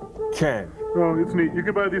me Ken. Oh, it's neat. You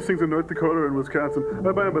can buy these things in North Dakota and Wisconsin.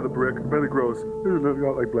 I buy them by the brick, by the gross. They're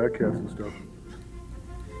not like black cats and stuff.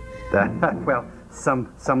 Well, some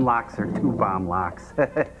locks are 2-bomb locks.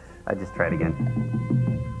 I just tried again.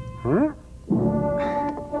 Huh?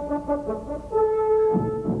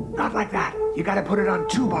 Not like that. You gotta put it on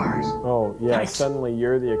 2 bars. Oh, yeah, Thanks. Suddenly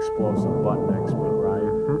you're the explosive button expert, right?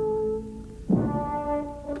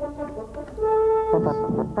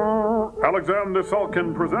 Alexander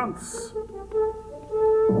Salkin presents...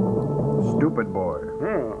 Stupid boy.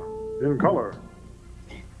 Yeah, in color.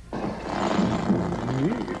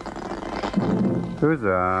 Neat.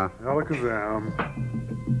 Huzzah. Alakazam.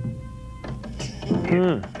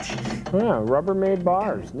 Yeah, Rubbermaid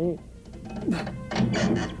bars. Neat.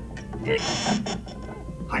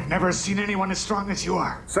 I've never seen anyone as strong as you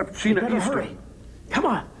are. Except You Sheena better Easton. hurry. Come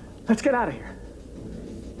on. Let's get out of here.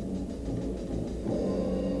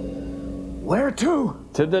 Where to?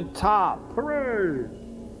 To the top. Hooray!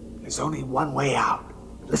 There's only one way out.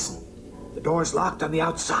 Listen, the door's locked on the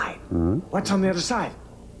outside. What's on the other side?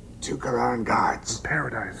 2 Carraran guards,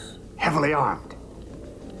 Paradise. heavily armed.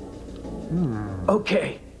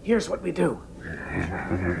 Okay, here's what we do.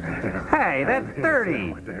 Hey, that's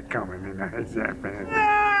dirty. They're coming in. That's that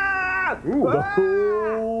bad. Ooh, I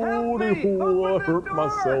hurt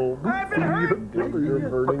myself. I've been hurt. You're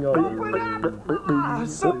hurting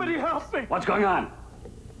others. Somebody help me. What's going on?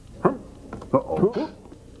 Uh-oh.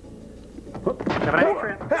 Have an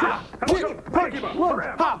extra.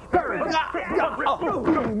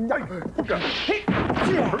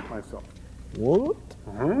 Hurt myself. What?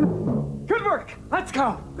 Good work. Let's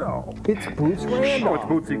go. No. It's Boots Oh, it's Randolph.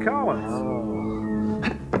 Bootsy Collins.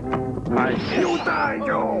 You die,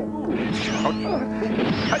 Joe!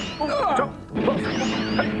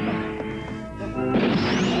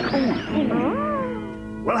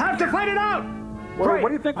 We'll have to fight it out. What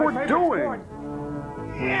do you think we're doing?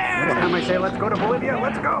 Every time I say let's go to Bolivia,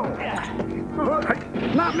 let's go.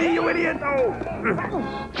 Not me, you idiot. No!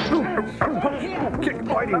 Kick,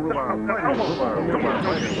 fighting rhubarb.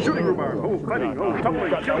 Shooting rhubarb. Oh, fighting. Oh,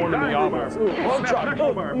 tumbling. Killing, dying rhubarb. Snap,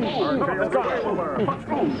 rhubarb. Rhubarb. Punch.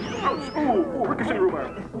 Ouch. Ricochet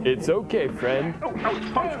rhubarb. It's okay, friend. Oh,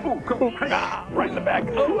 ouch. Punch. Come. Right in the back.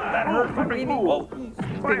 Oh, that hurt.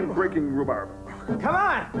 Spine breaking rhubarb. Come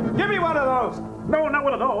on. Give me one of those. No, not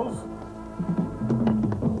one of those.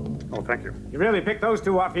 Oh, thank you. You really picked those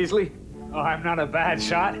 2 off easily. Oh, I'm not a bad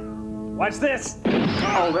shot. Watch this.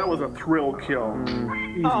 Oh, that was a thrill kill.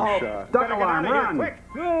 Easy shot. Duck alarm, run. Quick.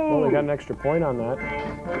 Well, we got an extra point on that.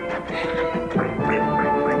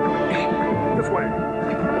 This way.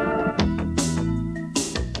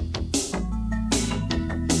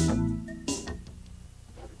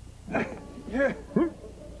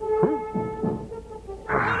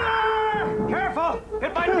 Careful.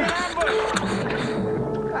 It might be an ambush.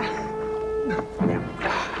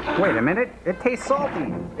 Wait a minute. It tastes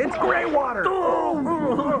salty. It's gray water.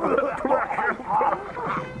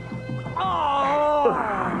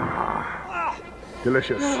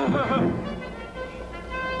 Delicious. There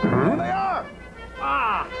they are.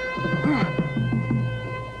 Ah.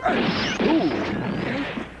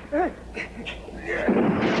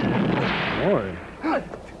 Boy.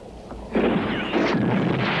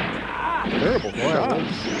 Terrible shot.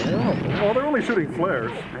 Oh, they're only shooting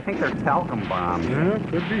flares. I think they're talcum bombs. Yeah,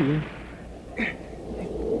 could be.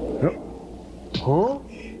 Yep. Huh?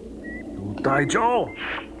 Don't die, Joel.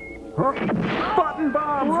 Huh? Button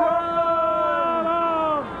bombs.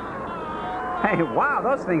 Hey, wow,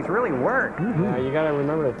 those things really work. Yeah, you gotta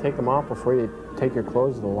remember to take them off before you take your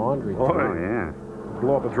clothes to the laundry. Oh, Oh, yeah.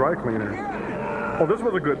 blow up a dry cleaner. Oh, this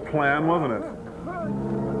was a good plan, wasn't it?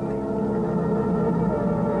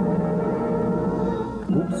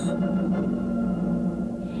 Oops.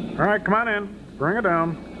 All right, come on in. Bring it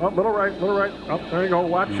down. Oh, little right, little right. Oh, there you go.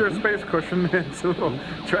 Watch your space cushion. It's a little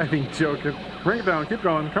driving joke. Bring it down. Keep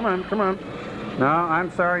going. Come on, come on. No,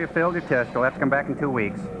 I'm sorry you failed your test. You'll have to come back in 2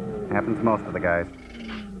 weeks. Happens to most of the guys.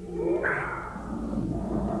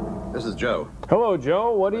 This is Joe. Hello,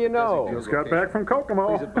 Joe. What do you know? Just got back from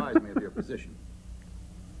Kokomo. Please advise me of your position.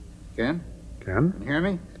 Ken? Ken? Can you hear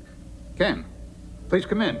me? Ken, please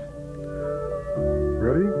come in.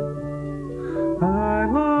 Ready? I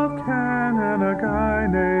love Ken and a guy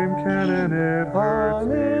named Ken and it hurts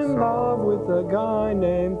me so. I'm in love with a guy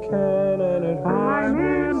named Ken and it hurts I'm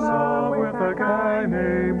me in love with a guy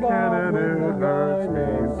named Ken and it hurts me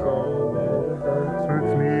so.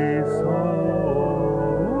 Hurts me so.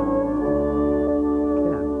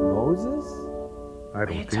 Moses? I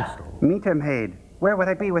don't think so. Mita maid, where would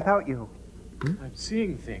I be without you? I'm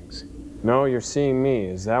seeing things. No, you're seeing me.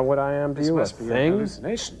 Is that what I am to This you? must a be thing? an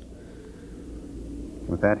hallucination.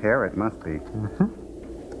 With that hair, it must be.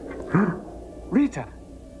 Rita,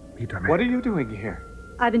 Rita, what are you doing here?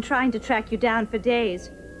 I've been trying to track you down for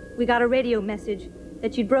days. We got a radio message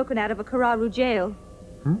that you'd broken out of a Kararu jail.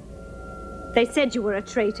 They said you were a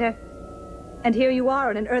traitor. And here you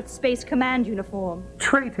are in an Earth Space Command uniform.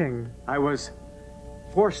 Traiting. I was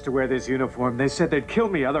forced to wear this uniform. They said they'd kill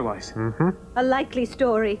me otherwise. A likely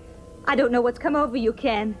story. I don't know what's come over you,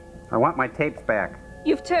 Ken. I want my tapes back.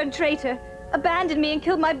 You've turned traitor, abandoned me and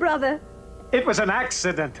killed my brother. It was an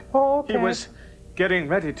accident. Okay. He was getting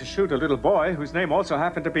ready to shoot a little boy whose name also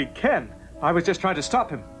happened to be Ken. I was just trying to stop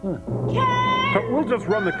him. But we'll just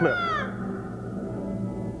run the clip.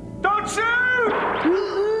 Don't shoot!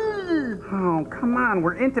 Oh, come on.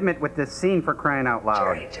 We're intimate with this scene, for crying out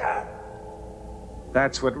loud.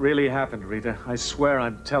 That's what really happened, Rita. I swear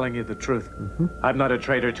I'm telling you the truth. I'm not a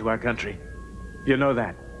traitor to our country. You know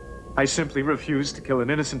that. I simply refused to kill an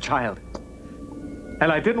innocent child. And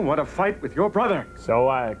I didn't want to fight with your brother. So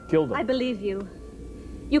I killed him. I believe you.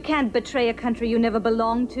 You can't betray a country you never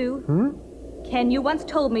belonged to. Ken, you once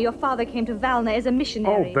told me your father came to Valna as a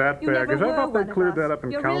missionary. Oh, that you never baggage. I were thought one they of cleared us. that up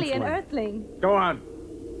in You're counseling. really an Earthling. Go on.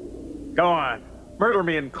 Go on. Murder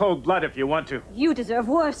me in cold blood if you want to. You deserve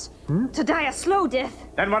worse. To die a slow death.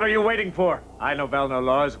 Then what are you waiting for? I know Valno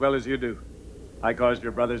law as well as you do. I caused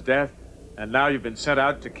your brother's death, and now you've been sent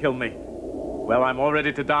out to kill me. Well, I'm all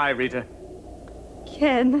ready to die, Rita.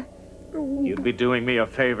 Ken. You'd be doing me a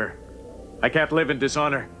favor. I can't live in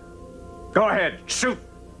dishonor. Go ahead, shoot!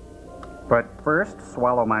 But first,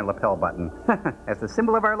 swallow my lapel button. As the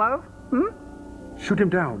symbol of our love? Shoot him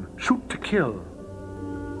down. Shoot to kill.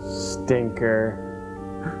 Stinker.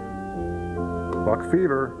 Buck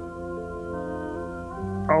fever.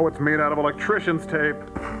 Oh, it's made out of electrician's tape.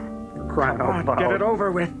 You're crying out loud. Get it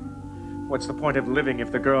over with. What's the point of living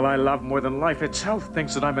if the girl I love more than life itself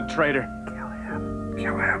thinks that I'm a traitor? Kill him.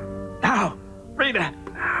 Kill him. Now! Rita!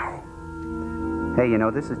 Now! Hey, you know,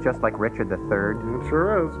 this is just like Richard III. It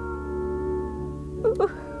sure is.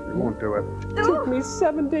 You won't do it. It took me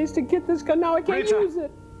 7 days to get this gun. Now I can't use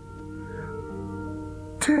it.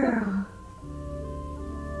 Damn.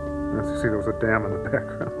 As you see, there was a dam in the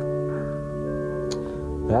background.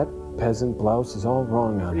 That peasant blouse is all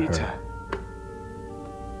wrong on Rita. her.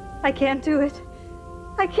 I can't do it.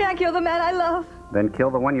 I can't kill the man I love. Then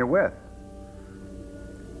kill the one you're with.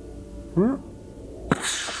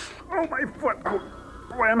 Oh, my foot. Oh,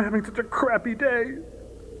 boy, I'm having such a crappy day.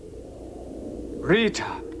 Rita.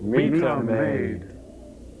 Rita maid.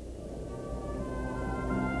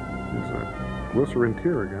 There's a glycerin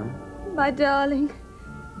tear again. My darling.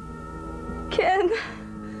 Ken.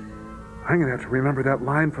 I'm gonna have to remember that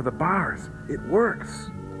line for the bars. It works.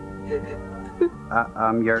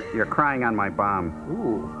 You're crying on my bomb.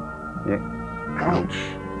 Ooh. Yeah. Ouch.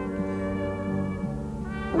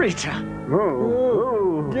 Rita.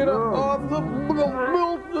 Oh. Get up off the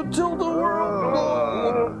milk until the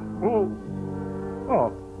world.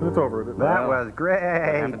 Oh, it's over. That was great.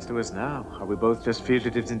 What happens to us now? Are we both just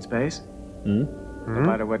fugitives in space? No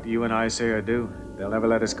matter what you and I say or do, they'll never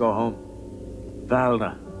let us go home.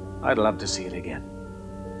 Valna, I'd love to see it again.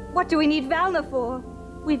 What do we need Valna for?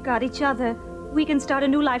 We've got each other. We can start a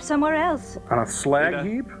new life somewhere else. On a slag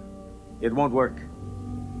heap? It won't work.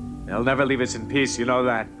 They'll never leave us in peace, you know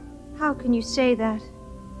that. How can you say that?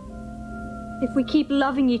 If we keep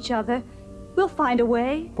loving each other, we'll find a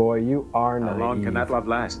way. Boy, you are naive. How long can that love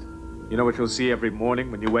last? You know what you'll see every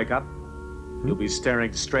morning when you wake up? You'll be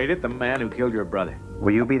staring straight at the man who killed your brother.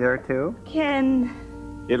 Will you be there too? Ken.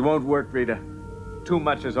 It won't work, Rita. Too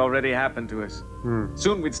much has already happened to us.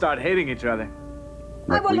 Soon we'd start hating each other.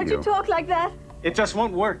 I won't let you talk like that. It just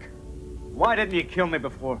won't work. Why didn't you kill me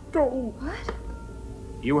before? What?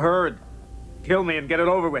 You heard. Kill me and get it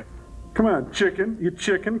over with. Come on, chicken. You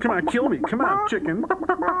chicken. Come on, kill me. Come on, chicken.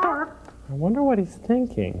 I wonder what he's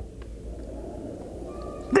thinking.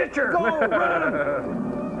 Ditcher! Go, run!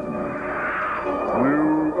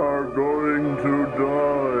 You are going to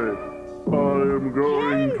die. I am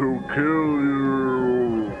going to kill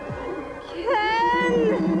you.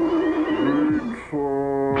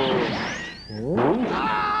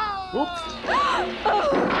 Oops.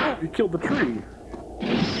 He killed the tree.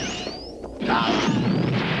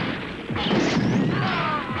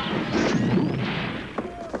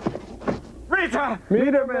 Rita!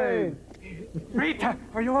 Meter maid! Rita,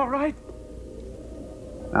 are you all right?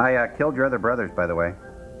 I killed your other brothers, by the way.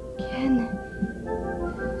 Ken.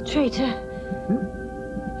 Traitor.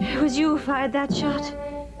 It was you who fired that shot.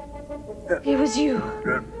 It was you.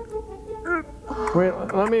 Wait,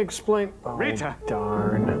 let me explain. Oh, Rita!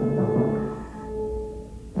 Darn.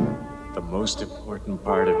 The most important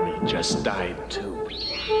part of me just died, too.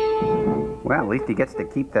 Well, at least he gets to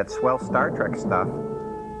keep that swell Star Trek stuff.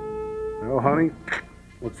 Well, honey,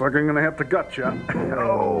 looks like I'm gonna have to gut you.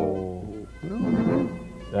 Oh.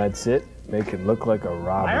 That's it. Make it look like a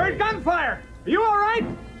robbery. I heard gunfire. Are you all right?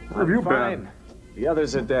 Where have you been? The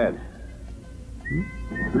others are dead.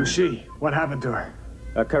 Who's she? What happened to her?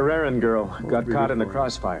 A Carreran girl got caught in the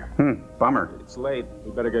crossfire. Bummer. It's late.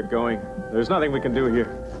 We better get going. There's nothing we can do here.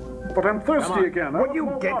 But I'm thirsty again. Would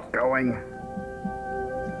you get going?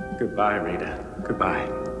 Goodbye, Rita. Goodbye.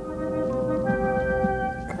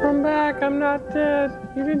 Come back, I'm not dead.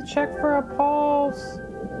 You didn't check for a pulse.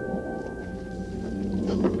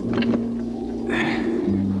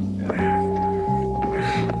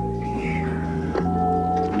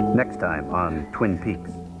 Next time on Twin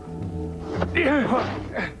Peaks.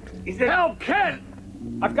 Help, Ken!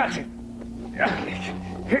 I've got you.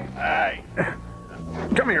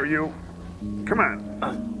 Come here, you. Come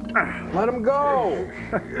on. Let him go.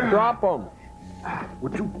 Drop him.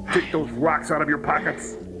 Would you take those rocks out of your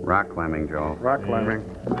pockets? Rock climbing, Joel. Rock climbing.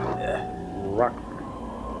 Rock.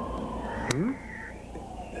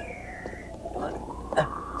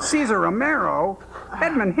 Caesar Romero?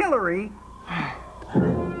 Edmund Hillary?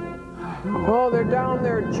 Oh, they're down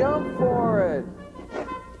there. Jump for it.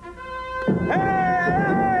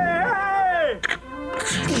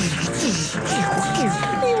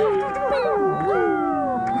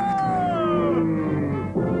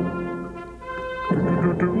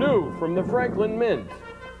 New from the Franklin Mint.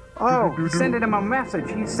 Oh, sending him a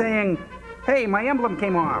message. He's saying, hey, my emblem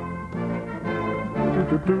came off.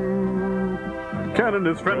 Ken and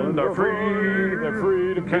his friend are free. They're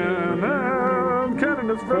free to be. Ken and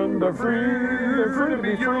his friend are free. They're free to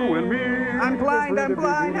be you and me. I'm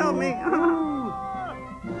blind, help me.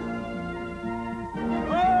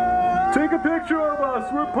 Take a picture of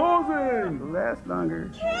us. We're posing. Last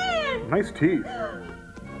longer. Ken! Nice teeth.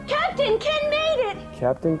 Captain, Ken made it!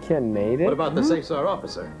 Captain Ken made it? What about the safe star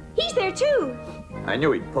officer? He's there too. I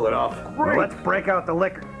knew he'd pull it off. Well, let's break out the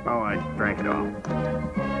liquor. Oh, I drank it all.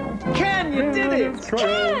 Ken, you did it!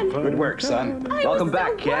 Ken! Good work, son. I Welcome was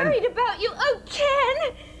back, so Ken. worried about you. Oh,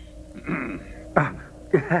 Ken!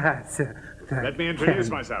 Let me introduce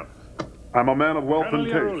myself. I'm a man of wealth Colonel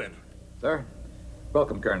and Yarulin. taste. Sir,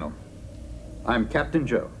 welcome, Colonel. I'm Captain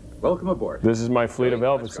Joe. Welcome aboard. This is my fleet of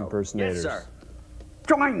Elvis impersonators. Yes, sir.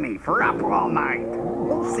 Join me for up all night.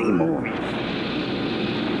 We'll see movies.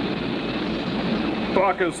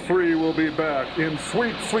 Bacchus 3 will be back in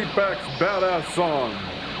Sweet Sweetback's badass song.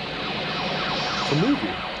 It's a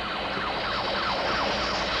movie.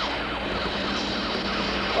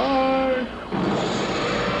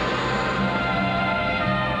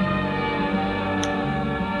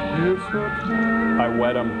 I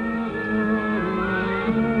wet him.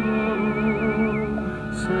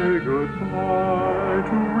 Say goodbye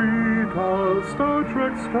to Rita, Star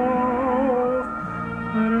Trek stuff,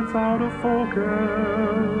 and it's out of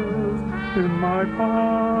focus. In my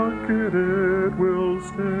pocket it will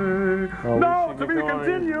stay. Oh, No, to be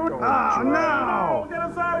continued. Oh, no. Get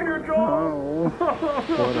us out of here, Joel.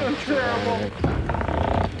 What a Terrible.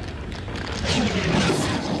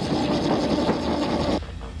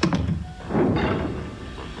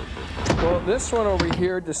 Well, this one over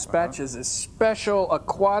here dispatches a special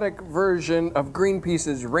aquatic version of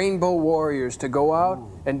Greenpeace's Rainbow Warriors to go out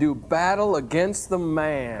and do battle against the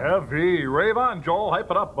man. Heavy. Rave on, Joel.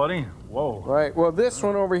 Hype it up, buddy. Whoa. Right, well, this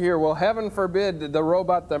one over here, well, heaven forbid the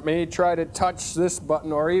robot that may try to touch this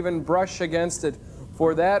button or even brush against it,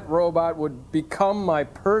 for that robot would become my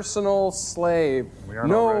personal slave.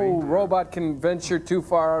 No robot can venture too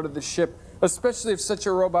far out of the ship, especially if such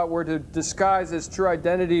a robot were to disguise its true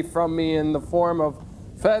identity from me in the form of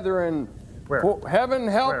feathering Heaven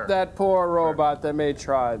help that poor robot that may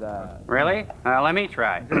try that. Really? Let me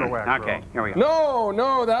try. Okay, here we No, go.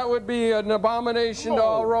 no, that would be an abomination to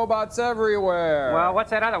all robots everywhere. Well, what's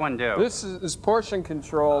that other one do? This is portion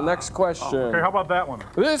control. Next question. Okay, how about that one?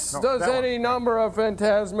 This does any number of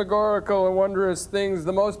phantasmagorical and wondrous things,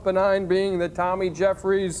 the most benign being that Tommy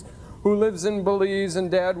Jeffries, who lives in Belize and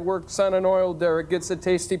Dad works on an oil derrick, gets a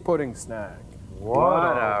tasty pudding snack.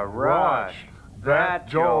 What a rush. That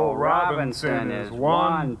Joel Robinson is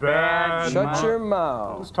one bad Shut your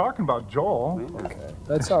mouth. I was talking about Joel. Okay,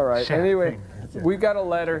 that's all right. Anyway, we've got a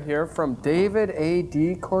letter here from David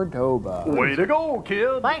A.D. Cordoba. Way to go,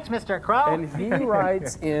 kid. Thanks, Mr. Crow. And he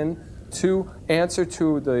writes in to answer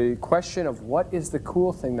to the question of what is the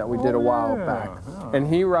cool thing that we did a while back. And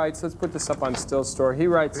he writes, let's put this up on Still Store. He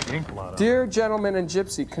writes, Dear Gentleman and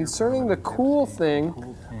Gypsy, concerning the cool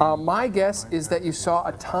thing, my guess is that you saw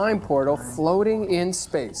a time portal floating in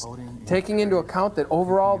space, taking into account that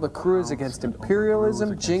overall the crew is against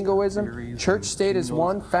imperialism, jingoism, church state is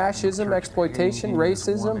one, fascism, exploitation,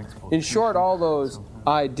 racism, in short, all those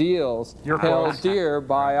ideals held dear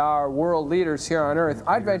by our world leaders here on Earth.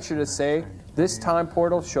 I'd venture to say this time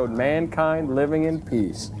portal showed mankind living in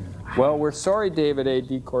peace. Well, we're sorry, David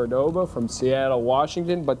A.D. Cordoba from Seattle,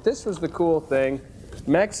 Washington, but this was the cool thing.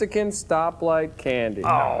 Mexican stop like candy.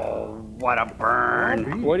 Oh, what a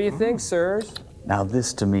burn. What do you think, sirs? Now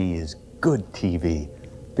this to me is good TV,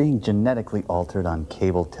 being genetically altered on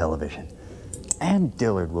cable television. Ann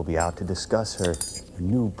Dillard will be out to discuss her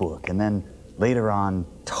new book, and then later on,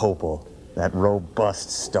 Topol, that robust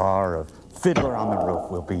star of Fiddler on the Roof,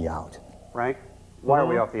 will be out. Frank, why are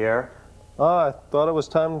we off the air? I thought it was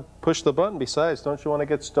time to push the button. Besides, don't you want to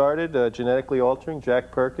get started genetically altering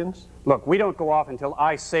Jack Perkins? Look, we don't go off until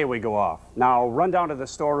I say we go off. Now, run down to the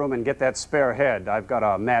storeroom and get that spare head. I've got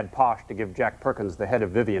a mad posh to give Jack Perkins the head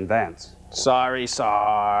of Vivian Vance. Sorry,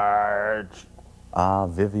 Sarge.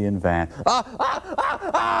 Vivian Vance.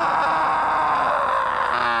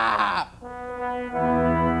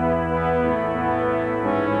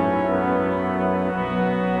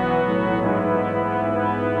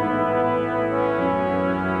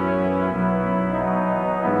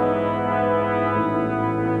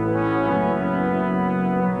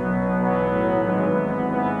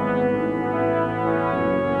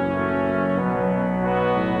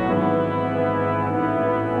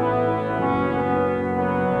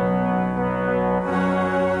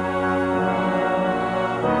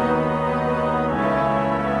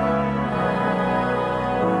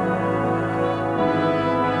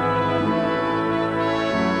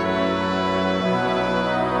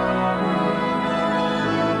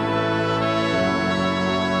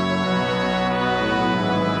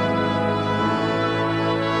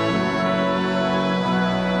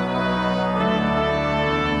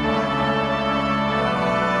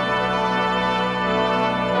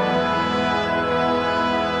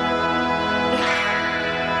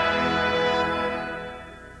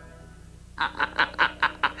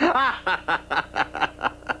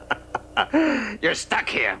 You're stuck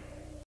here.